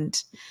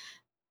and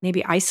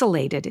maybe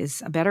isolated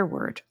is a better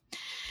word.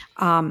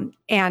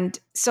 And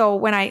so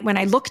when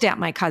I looked at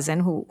my cousin,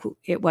 who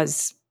it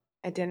was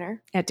at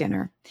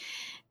dinner,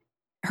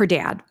 her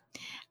dad,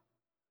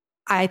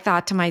 I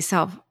thought to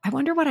myself, I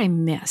wonder what I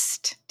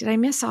missed. Did I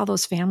miss all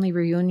those family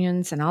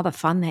reunions and all the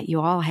fun that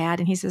you all had?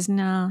 And he says,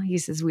 no. He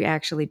says, we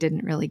actually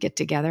didn't really get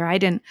together. I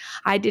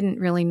didn't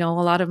really know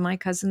a lot of my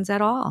cousins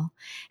at all.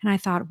 And I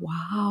thought,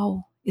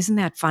 wow, isn't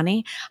that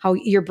funny? How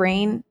your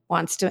brain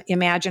wants to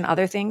imagine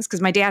other things?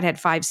 Because my dad had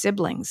 5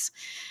 siblings.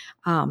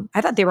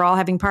 I thought they were all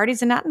having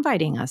parties and not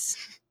inviting us.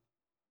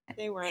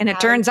 They weren't. And it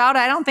turns out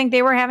I don't think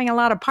they were having a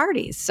lot of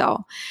parties.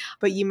 So,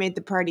 but you made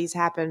the parties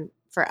happen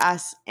for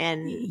us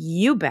and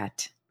you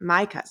bet.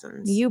 My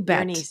cousins. You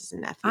bet. Your nieces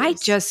and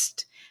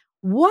nephews.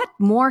 What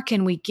more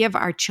can we give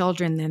our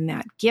children than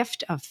that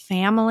gift of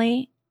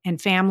family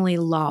and family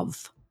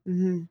love?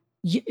 Mm-hmm.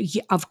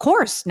 Of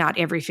course, not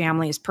every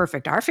family is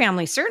perfect. Our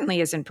family certainly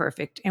isn't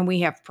perfect. And we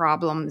have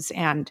problems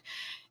and,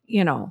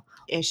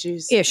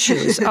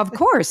 issues, of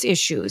course,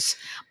 issues.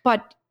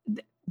 But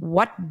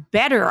what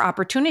better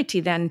opportunity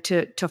than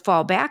to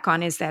fall back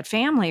on is that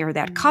family or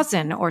that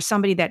cousin or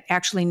somebody that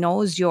actually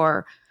knows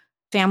your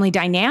family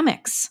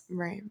dynamics.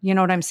 Right. You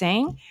know what I'm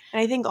saying?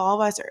 And I think all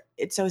of us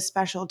it's so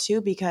special too,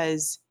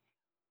 because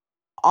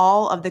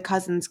all of the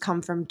cousins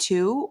come from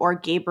 2 or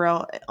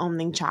Gabriel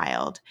only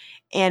child,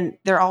 and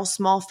they're all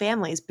small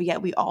families, but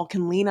yet we all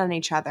can lean on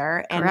each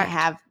other and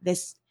have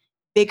this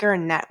bigger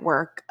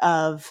network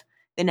of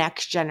the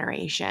next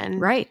generation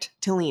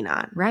to lean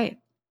on. Right.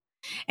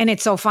 And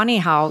it's so funny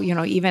how,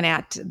 even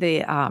at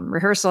the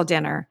rehearsal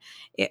dinner,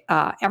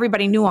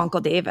 everybody knew Uncle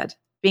David,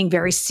 being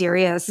very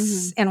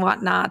serious and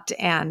whatnot.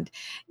 And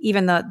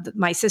even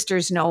my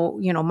sisters know,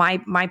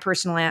 my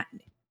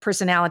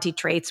personality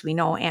traits. We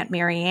know Aunt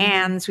Mary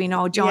Ann's, we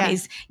know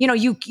Joni's,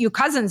 you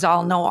cousins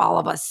all know all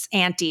of us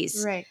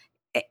aunties. Right.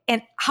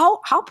 And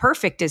how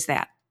perfect is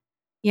that?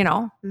 We're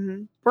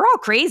all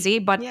crazy,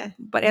 but at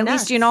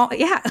least,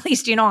 at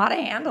least you know how to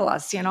handle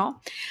us,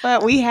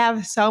 But we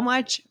have so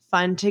much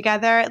fun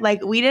together.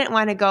 Like, we didn't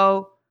want to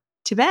go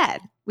to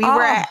bed. We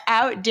were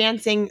out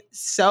dancing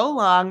so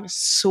long,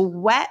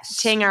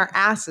 sweating our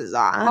asses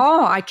off.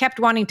 Oh, I kept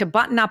wanting to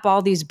button up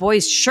all these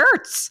boys'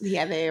 shirts.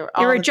 Yeah, they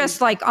were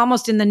just like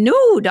almost in the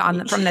nude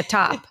from the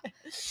top.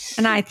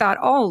 And I thought,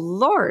 oh,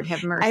 Lord,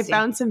 have mercy. I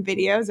found some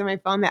videos on my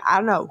phone that I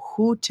don't know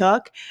who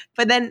took,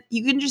 but then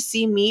you can just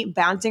see me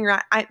bouncing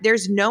around.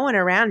 There's no one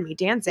around me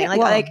dancing.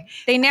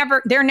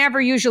 There never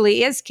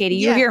usually is, Katie.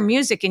 You hear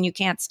music and you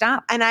can't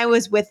stop. And I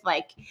was with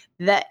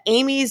the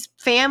Amy's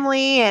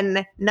family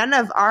and none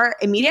of our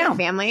immediate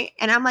family.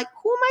 And I'm like,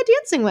 who am I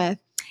dancing with?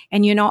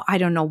 And I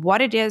don't know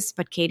what it is,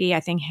 but Katie, I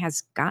think,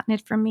 has gotten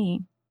it from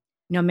me.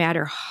 No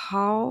matter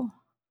how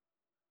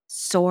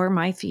sore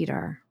my feet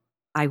are,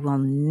 I will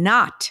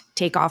not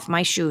take off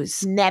my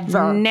shoes.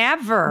 Never.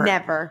 Never.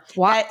 Never.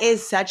 What? That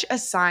is such a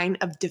sign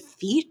of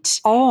defeat.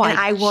 Oh, and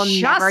I will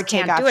just never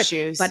take can't off do it.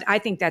 shoes. But I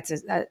think that's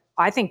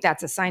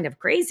a sign of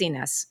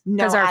craziness.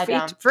 No, our I feet,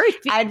 don't.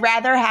 feet. I'd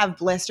rather have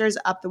blisters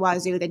up the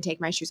wazoo than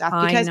take my shoes off.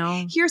 I Because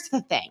know. here's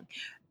the thing.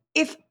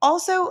 If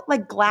also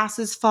like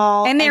glasses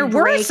fall And there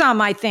were break,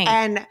 some, I think.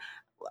 and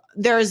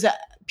there's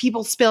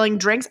people spilling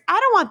drinks, I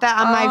don't want that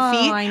on my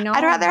feet. I know.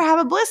 I'd rather have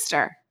a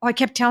blister. Oh, I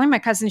kept telling my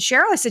cousin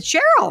Cheryl, I said,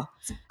 Cheryl,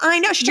 I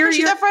know. She took her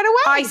shoes off right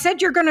away. I said,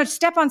 you're going to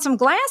step on some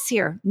glass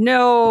here.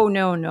 No.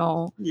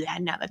 Yeah,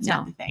 no, that's No,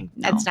 not the thing.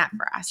 no. That's not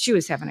for us. She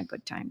was having a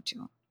good time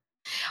too.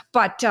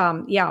 But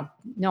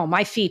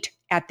my feet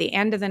at the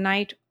end of the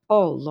night,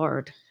 oh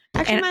Lord.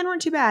 Actually, mine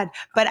weren't too bad.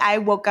 But I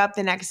woke up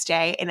the next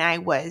day and I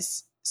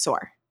was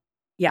sore.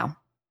 Yeah.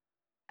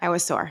 I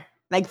was sore.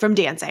 Like from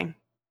dancing.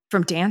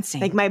 From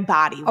dancing. Like my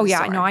body was Oh,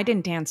 yeah. sore. No, I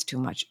didn't dance too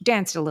much.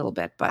 Danced a little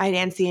bit, but. I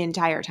danced the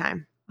entire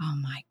time. Oh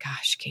my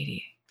gosh,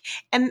 Katie.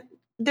 And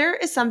there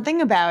is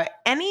something about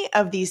any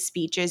of these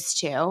speeches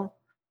too,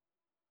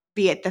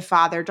 be it the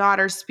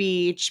father-daughter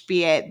speech,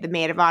 be it the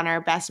maid of honor,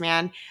 best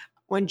man,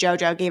 when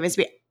JoJo gave his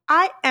speech,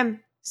 I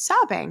am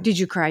sobbing. Did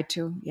you cry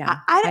too? Yeah,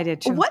 I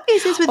did too. What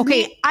is this with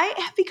Okay. me? I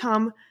have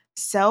become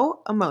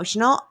so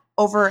emotional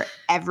over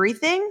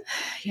everything.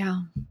 Yeah.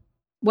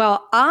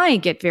 Well, I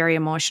get very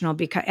emotional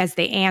because as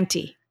the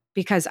auntie,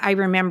 because I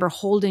remember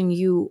holding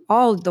you,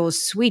 all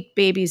those sweet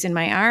babies in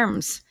my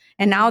arms.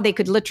 And now they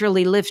could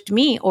literally lift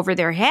me over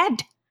their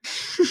head.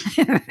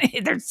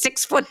 They're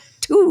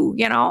 6'2",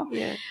 you know?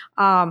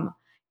 Yeah.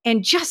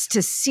 And just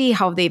to see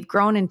how they've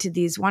grown into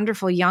these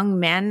wonderful young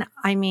men,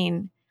 I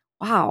mean,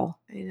 wow.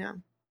 I know.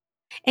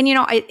 And, you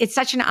know, it's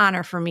such an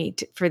honor for me,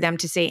 for them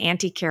to say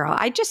Auntie Carol.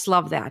 I just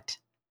love that.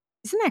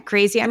 Isn't that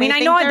crazy? I mean, I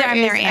know that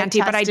I'm their auntie,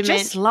 but I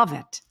just love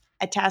it.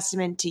 A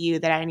testament to you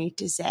that I need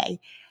to say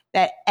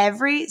that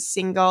every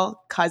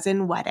single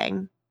cousin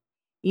wedding,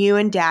 you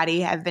and Daddy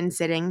have been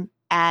sitting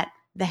at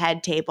the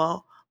head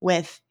table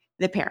with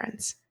the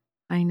parents.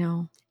 I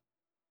know.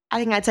 I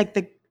think that's like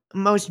the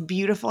most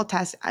beautiful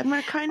test. I'm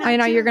going to cry now. I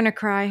know too. you're going to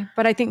cry,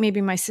 but I think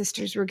maybe my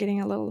sisters were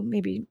getting a little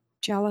maybe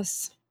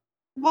jealous.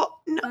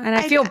 Well, no, And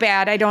I feel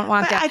bad. I don't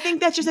want that. I think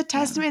that's just a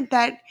testament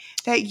that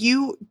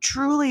you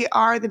truly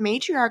are the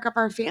matriarch of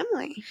our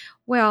family.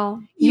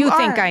 Well, You you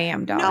think are. I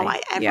am, darling. No,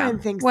 everyone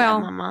thinks well,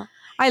 that, Mama.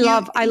 I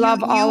love all of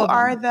them. You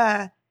are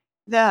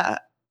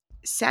the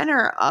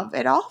center of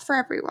it all for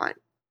everyone.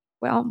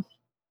 Well,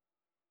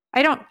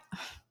 I don't.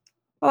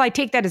 Well, I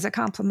take that as a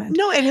compliment.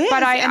 No, it is.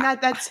 But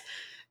that's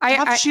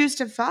tough shoes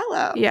to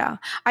follow. Yeah,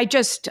 I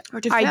just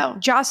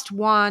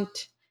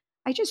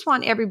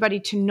want everybody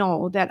to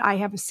know that I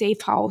have a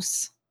safe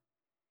house,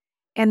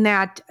 and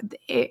that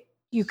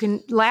you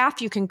can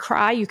laugh, you can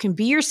cry, you can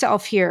be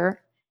yourself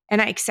here,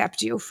 and I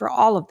accept you for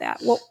all of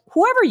that. Well,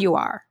 whoever you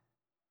are,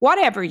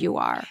 whatever you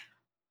are.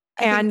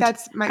 I think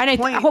that's my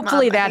point.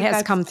 Hopefully Mom. that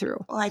has come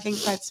through. Well, I think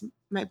that's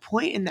my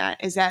point in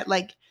that is that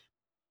like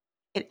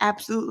it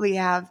absolutely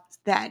have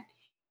that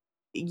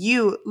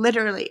you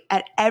literally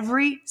at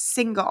every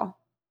single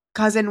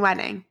cousin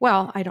wedding.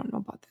 Well, I don't know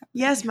about that.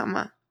 Yes,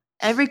 Mama.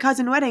 Every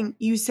cousin wedding,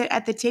 you sit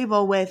at the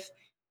table with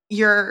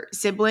your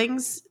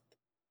siblings,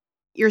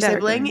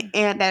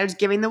 and that is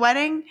giving the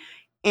wedding,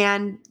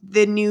 and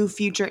the new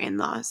future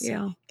in-laws.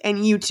 Yeah.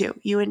 And you too,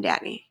 you and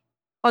Daddy.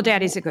 Well,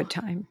 Daddy's a good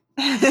time.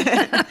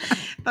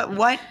 But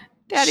what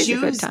Daddy's a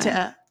good shoes time.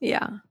 to...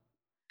 Yeah.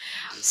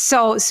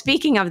 So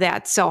speaking of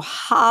that, so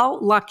how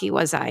lucky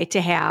was I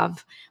to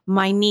have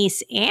my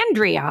niece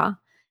Andrea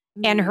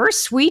and her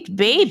sweet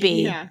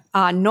baby,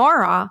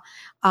 Nora,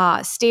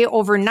 stay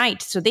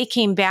overnight. So they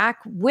came back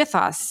with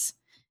us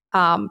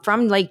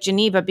from Lake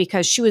Geneva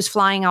because she was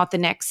flying out the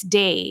next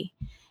day.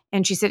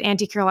 And she said,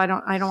 Auntie Carol, I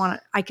don't want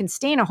to, I can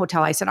stay in a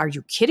hotel. I said, are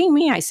you kidding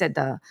me? I said,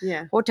 the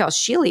Hotel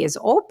Sheely is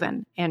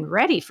open and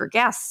ready for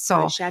guests.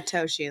 So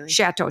Chateau Sheely.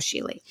 Chateau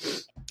Sheely.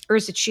 Or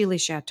is it Sheely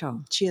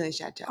Chateau? Sheely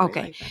Chateau.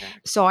 Okay.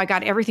 So I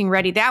got everything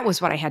ready. That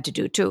was what I had to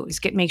do too,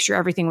 is make sure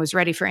everything was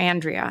ready for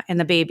Andrea and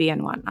the baby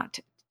and whatnot.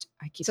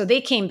 So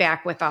they came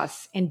back with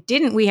us, and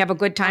didn't we have a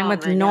good time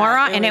with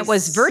Nora? And it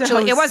was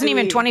virtually, it wasn't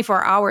even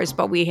 24 hours,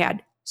 but we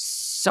had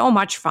so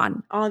much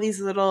fun. All these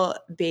little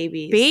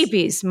babies.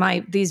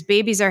 These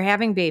babies are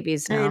having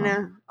babies now. I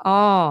know.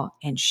 Oh,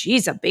 and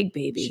she's a big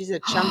baby. She's a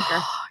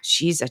chunker.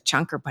 She's a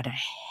chunker, but a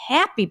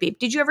happy baby.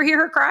 Did you ever hear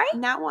her cry?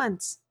 Not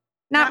once.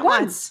 Not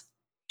once.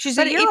 She's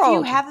a year old. But if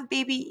you have a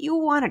baby, you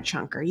want a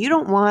chunker. You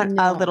don't want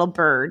a little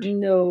bird.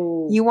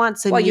 No. You want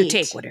some Well, meat. you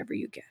take whatever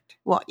you get.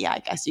 Well, yeah, I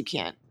guess you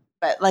can't.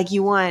 But like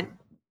you want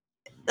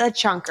a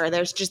chunker.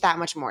 There's just that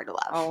much more to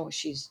love. Oh,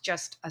 she's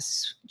just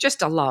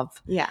a love.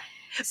 Yeah.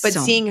 But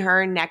seeing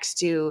her next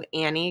to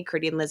Annie,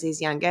 Critty and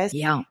Lizzie's youngest,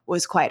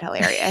 was quite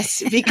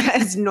hilarious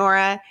because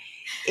Nora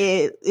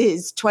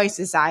is twice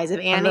the size of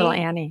Annie. Little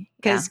Annie.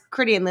 Because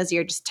Critty and Lizzie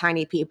are just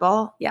tiny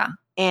people. Yeah.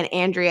 And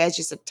Andrea is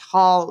just a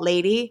tall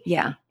lady.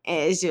 Yeah.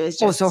 It was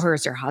just, so her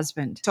is her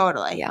husband.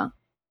 Totally. Yeah.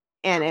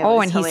 And it and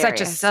was he's hilarious.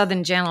 such a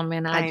Southern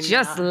gentleman. I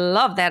just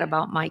love that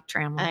about Mike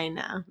Trammell. I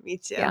know. Me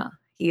too. Yeah.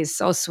 He is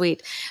so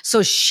sweet.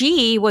 So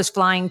she was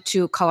flying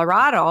to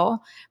Colorado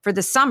for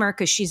the summer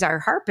because she's our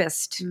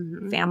harpist,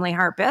 family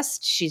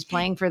harpist. She's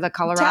playing for the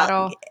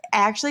Colorado.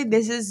 Actually,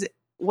 this is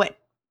what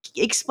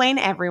explain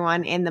to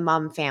everyone in the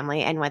Mum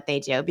family and what they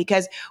do.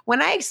 Because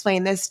when I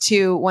explained this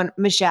to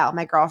Michelle,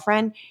 my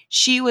girlfriend,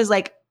 she was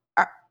like,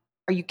 are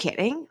you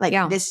kidding? Like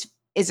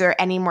is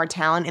there any more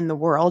talent in the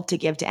world to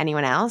give to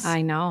anyone else?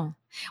 I know.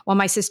 Well,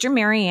 my sister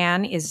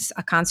Marianne is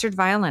a concert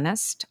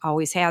violinist,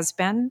 always has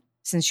been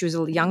since she was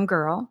a young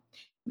girl.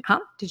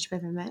 Did you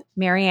ever met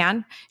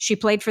Marianne? She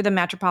played for the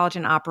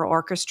Metropolitan Opera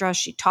Orchestra.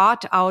 She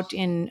taught out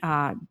in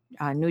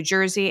New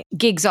Jersey,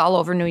 gigs all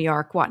over New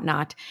York,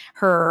 whatnot.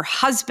 Her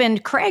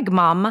husband, Craig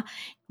Mum,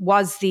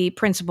 was the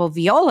principal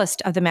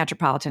violist of the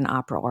Metropolitan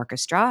Opera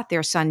Orchestra.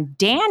 Their son,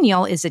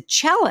 Daniel, is a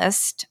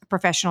cellist, a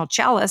professional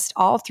cellist,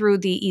 all through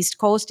the East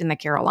Coast in the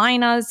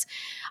Carolinas.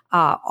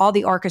 All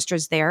the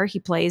orchestras there he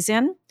plays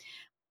in.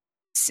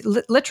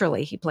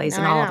 Literally, he plays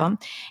in all of them.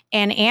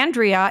 And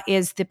Andrea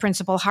is the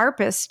principal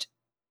harpist.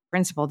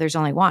 There's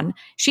only one.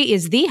 She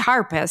is the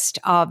harpist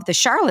of the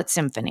Charlotte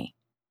Symphony.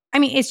 I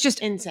mean, it's just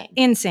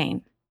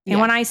insane. And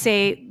when I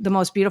say the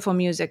most beautiful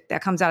music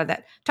that comes out of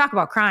that, talk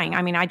about crying.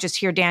 I mean, I just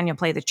hear Daniel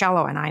play the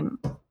cello and I'm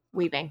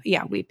weeping.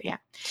 Yeah, weeping. Yeah.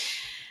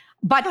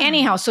 But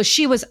anyhow, so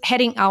she was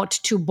heading out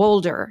to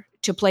Boulder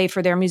to play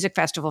for their music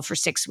festival for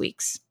 6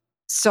 weeks.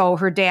 So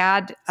her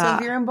dad. So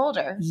if you're in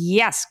Boulder.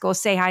 Yes, go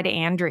say hi to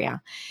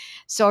Andrea.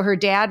 So her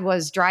dad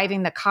was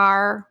driving the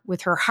car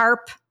with her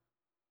harp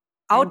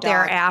out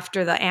there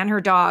and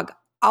her dog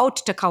out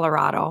to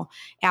Colorado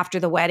after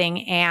the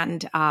wedding,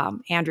 and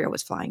Andrea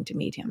was flying to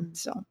meet him.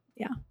 So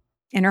yeah,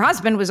 and her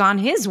husband was on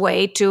his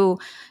way to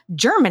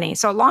Germany.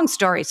 So long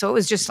story. So it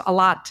was just a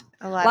lot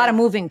of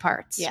moving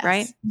parts,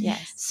 right?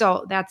 Yes.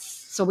 So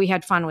we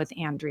had fun with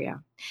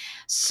Andrea.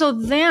 So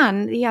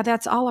then,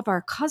 that's all of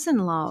our cousin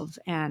love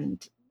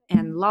and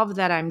love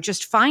that I'm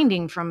just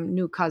finding from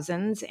new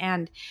cousins.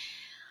 And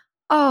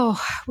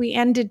we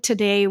ended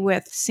today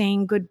with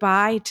saying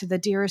goodbye to the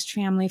dearest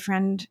family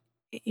friend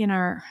in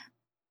our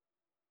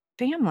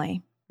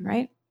family,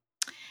 right?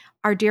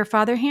 Our dear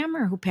Father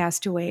Hammer, who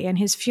passed away, and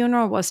his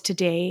funeral was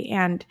today.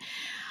 And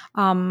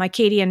my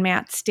Katie and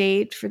Matt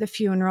stayed for the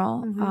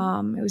funeral.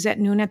 It was at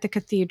noon at the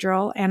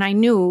cathedral, and I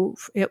knew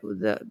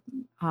the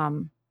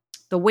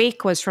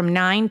wake was from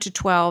 9 to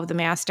 12. The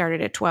mass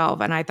started at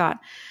 12, and I thought,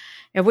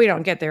 if we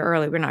don't get there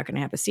early, we're not going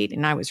to have a seat.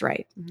 And I was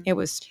right. It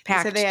was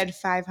packed. So they had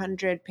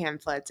 500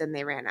 pamphlets and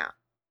they ran out.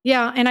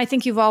 Yeah. And I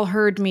think you've all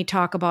heard me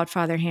talk about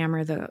Father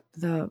Hammer,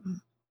 the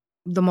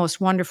most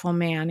wonderful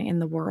man in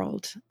the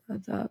world,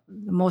 the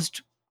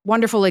most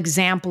wonderful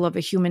example of a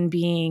human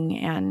being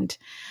and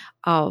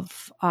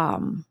of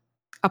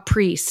a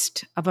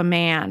priest, of a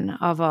man,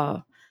 of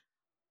a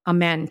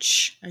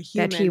mensch,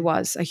 that he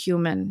was a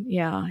human.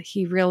 Yeah.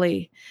 He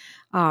really,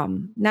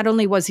 not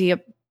only was he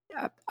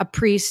a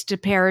priest, a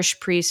parish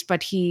priest,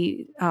 but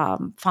he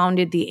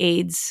founded the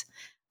AIDS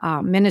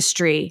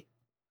ministry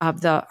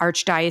of the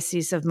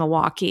Archdiocese of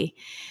Milwaukee.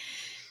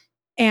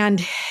 And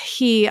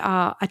he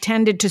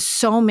attended to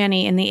so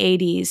many in the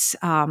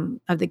 80s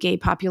of the gay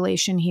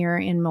population here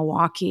in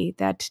Milwaukee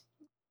that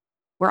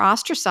were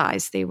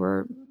ostracized. They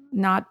were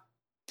not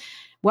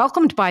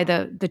welcomed by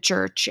the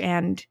church.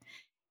 And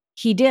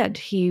he did.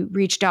 He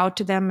reached out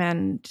to them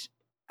and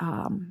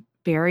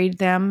buried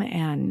them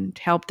and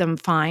helped them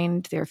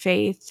find their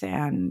faith.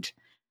 And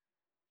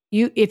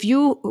if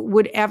you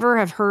would ever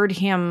have heard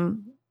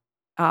him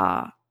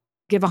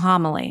give a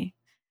homily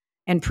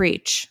and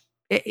preach,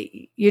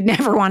 you'd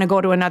never want to go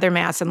to another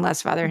mass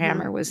unless Father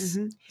Hammer was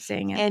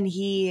saying it. And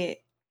he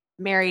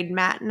married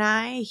Matt and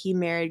I. He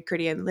married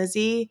Critty and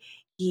Lizzie.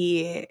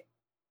 He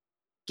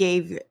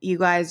gave you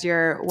guys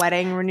your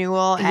wedding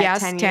renewal at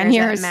 10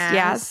 years at Mass.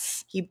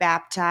 Yes. He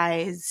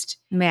baptized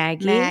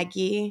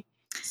Maggie.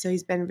 So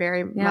he's been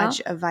very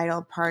much a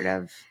vital part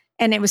of.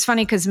 And it was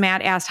funny because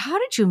Matt asked, how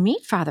did you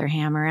meet Father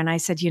Hammer? And I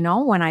said,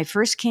 when I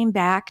first came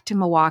back to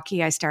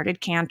Milwaukee, I started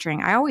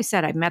cantering. I always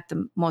said I met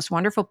the most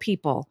wonderful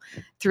people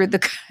through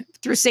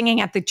singing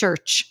at the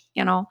church,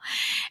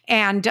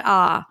 And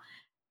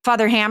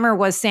Father Hammer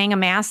was saying a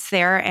mass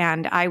there,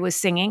 and I was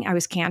singing, I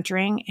was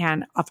cantering.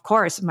 And of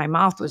course, my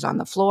mouth was on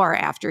the floor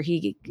after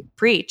he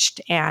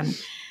preached. And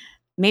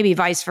maybe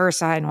vice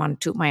versa. I didn't want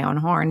to toot my own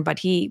horn,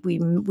 but we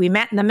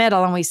met in the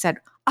middle and we said,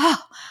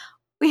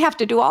 we have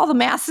to do all the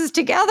masses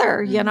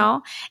together,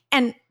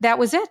 and that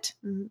was it.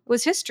 It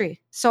was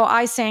history. So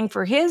I sang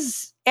for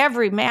his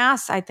every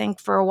mass, I think,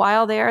 for a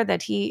while there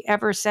that he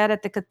ever said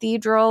at the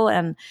cathedral,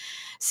 and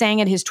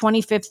sang at his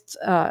 25th,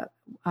 I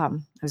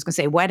was going to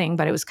say wedding,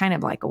 but it was kind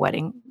of like a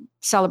wedding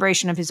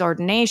celebration of his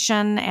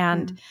ordination,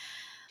 and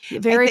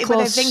very close. But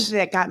I think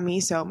that got me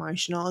so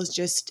emotional is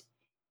just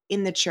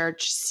in the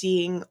church,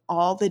 seeing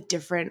all the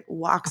different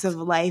walks of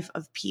life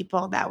of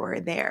people that were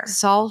there.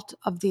 Salt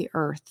of the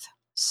earth,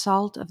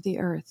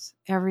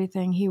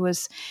 everything. He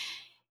was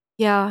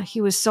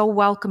so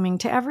welcoming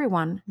to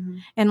everyone.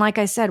 And like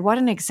I said, what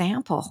an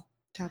example.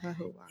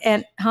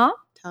 And,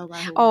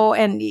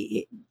 and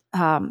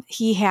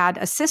he had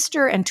a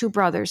sister and 2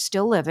 brothers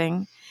still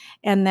living.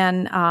 And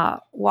then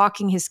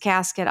walking his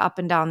casket up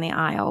and down the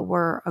aisle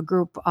were a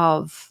group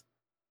of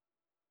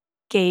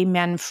gay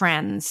men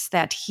friends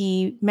that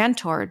he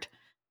mentored,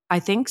 I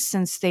think,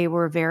 since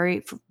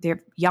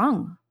they're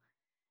young.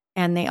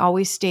 And they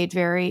always stayed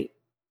very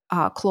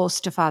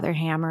close to Father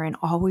Hammer and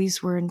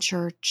always were in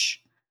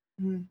church.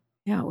 Mm.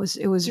 Yeah, it was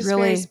just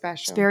really very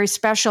special. Very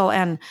special,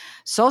 and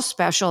so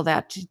special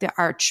that the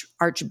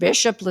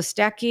Archbishop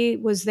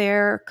Listecki was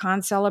there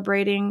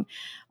concelebrating.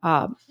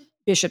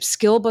 Bishop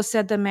Skilba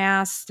said the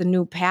Mass, the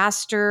new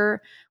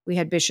pastor. We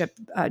had Bishop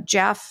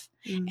Jeff,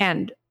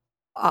 and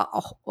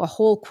a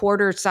whole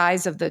quarter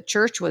size of the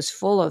church was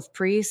full of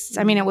priests.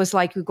 I mean, it was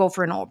like you go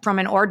from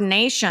an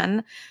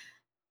ordination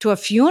to a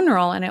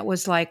funeral, and it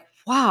was like,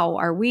 wow,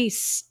 are we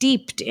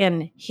steeped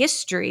in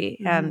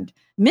history and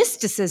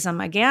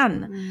mysticism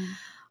again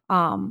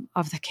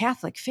of the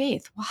Catholic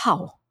faith?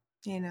 Wow.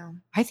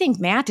 I think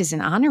Matt is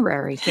an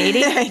honorary,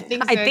 Katie. I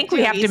think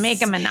we have to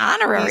make him an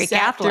honorary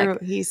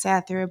Catholic. He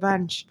sat through a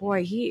bunch.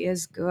 Boy, he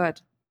is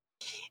good.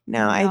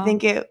 No, I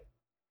think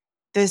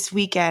this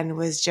weekend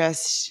was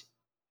just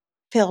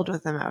filled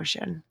with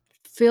emotion.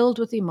 Filled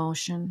with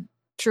emotion,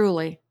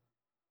 truly.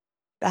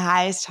 The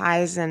highest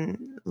highs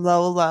and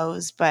low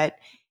lows, but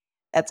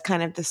that's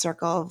kind of the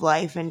circle of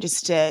life. And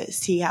just to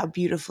see how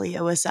beautifully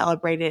it was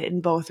celebrated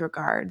in both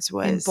regards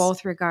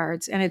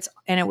and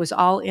it was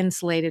all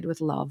insulated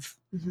with love.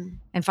 Mm-hmm.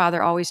 And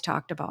Father always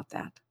talked about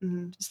that.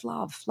 Mm-hmm. Just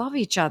love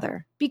each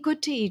other, be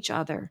good to each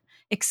other,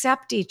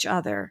 accept each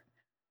other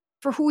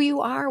for who you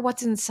are,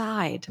 what's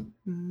inside,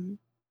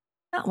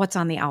 not what's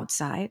on the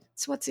outside.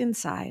 It's what's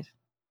inside.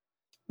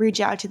 Reach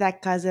out to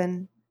that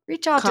cousin.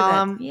 Reach out to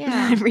them.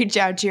 Yeah. Reach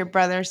out to your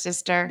brother,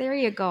 sister. There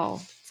you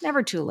go. It's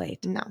never too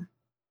late. No.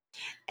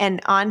 And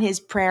on his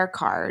prayer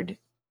card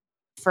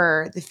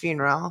for the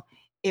funeral,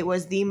 it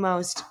was the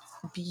most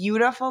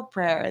beautiful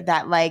prayer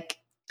that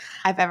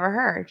I've ever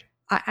heard.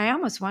 I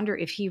almost wonder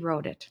if he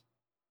wrote it.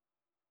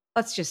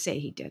 Let's just say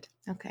he did.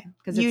 Okay.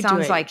 Because it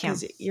sounds like him.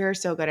 Because you're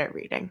so good at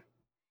reading.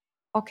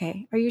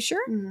 Okay. Are you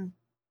sure? Mm-hmm.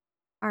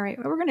 All right.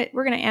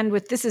 We're gonna end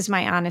with, this is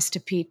my honest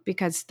to Pete,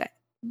 because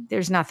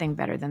there's nothing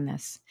better than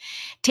this.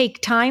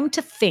 Take time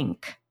to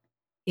think.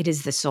 It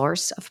is the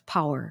source of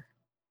power.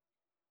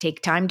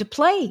 Take time to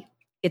play.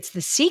 It's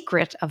the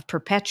secret of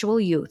perpetual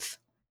youth.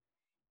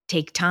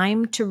 Take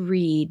time to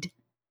read.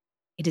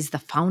 It is the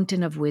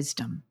fountain of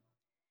wisdom.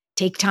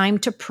 Take time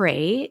to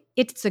pray.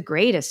 It's the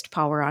greatest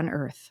power on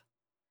earth.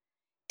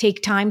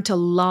 Take time to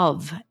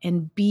love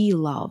and be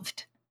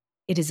loved.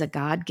 It is a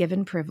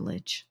God-given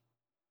privilege.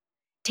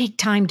 Take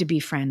time to be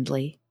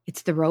friendly.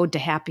 It's the road to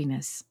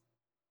happiness.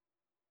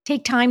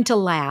 Take time to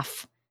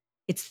laugh.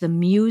 It's the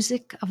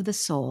music of the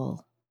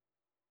soul.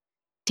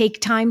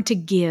 Take time to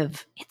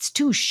give. It's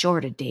too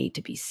short a day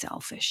to be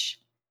selfish.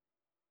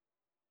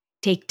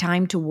 Take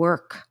time to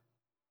work.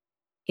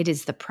 It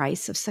is the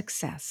price of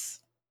success.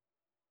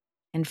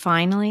 And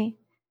finally,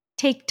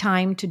 take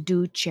time to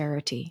do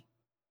charity.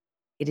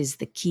 It is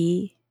the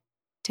key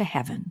to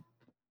heaven.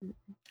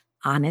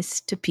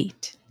 Honest to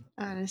Pete.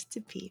 Honest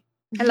to Pete.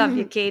 I love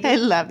you, Katie. I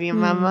love you,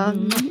 Mama.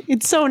 Mm-hmm.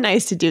 It's so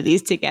nice to do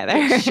these together.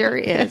 It sure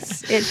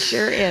is. It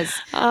sure is.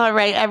 All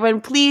right, everyone,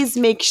 please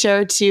make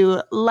sure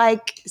to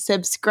like,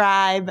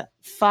 subscribe,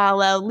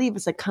 follow, leave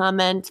us a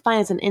comment,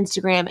 find us on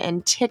Instagram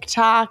and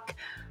TikTok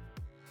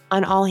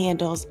on all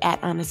handles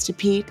at Honest to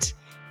Pete.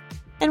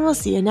 And we'll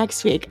see you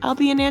next week. I'll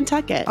be in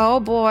Nantucket. Oh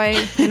boy.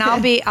 And I'll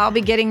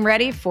be getting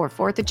ready for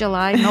 4th of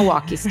July,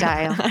 Milwaukee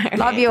style. All right,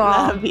 love you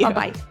all. Love you.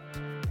 Bye-bye.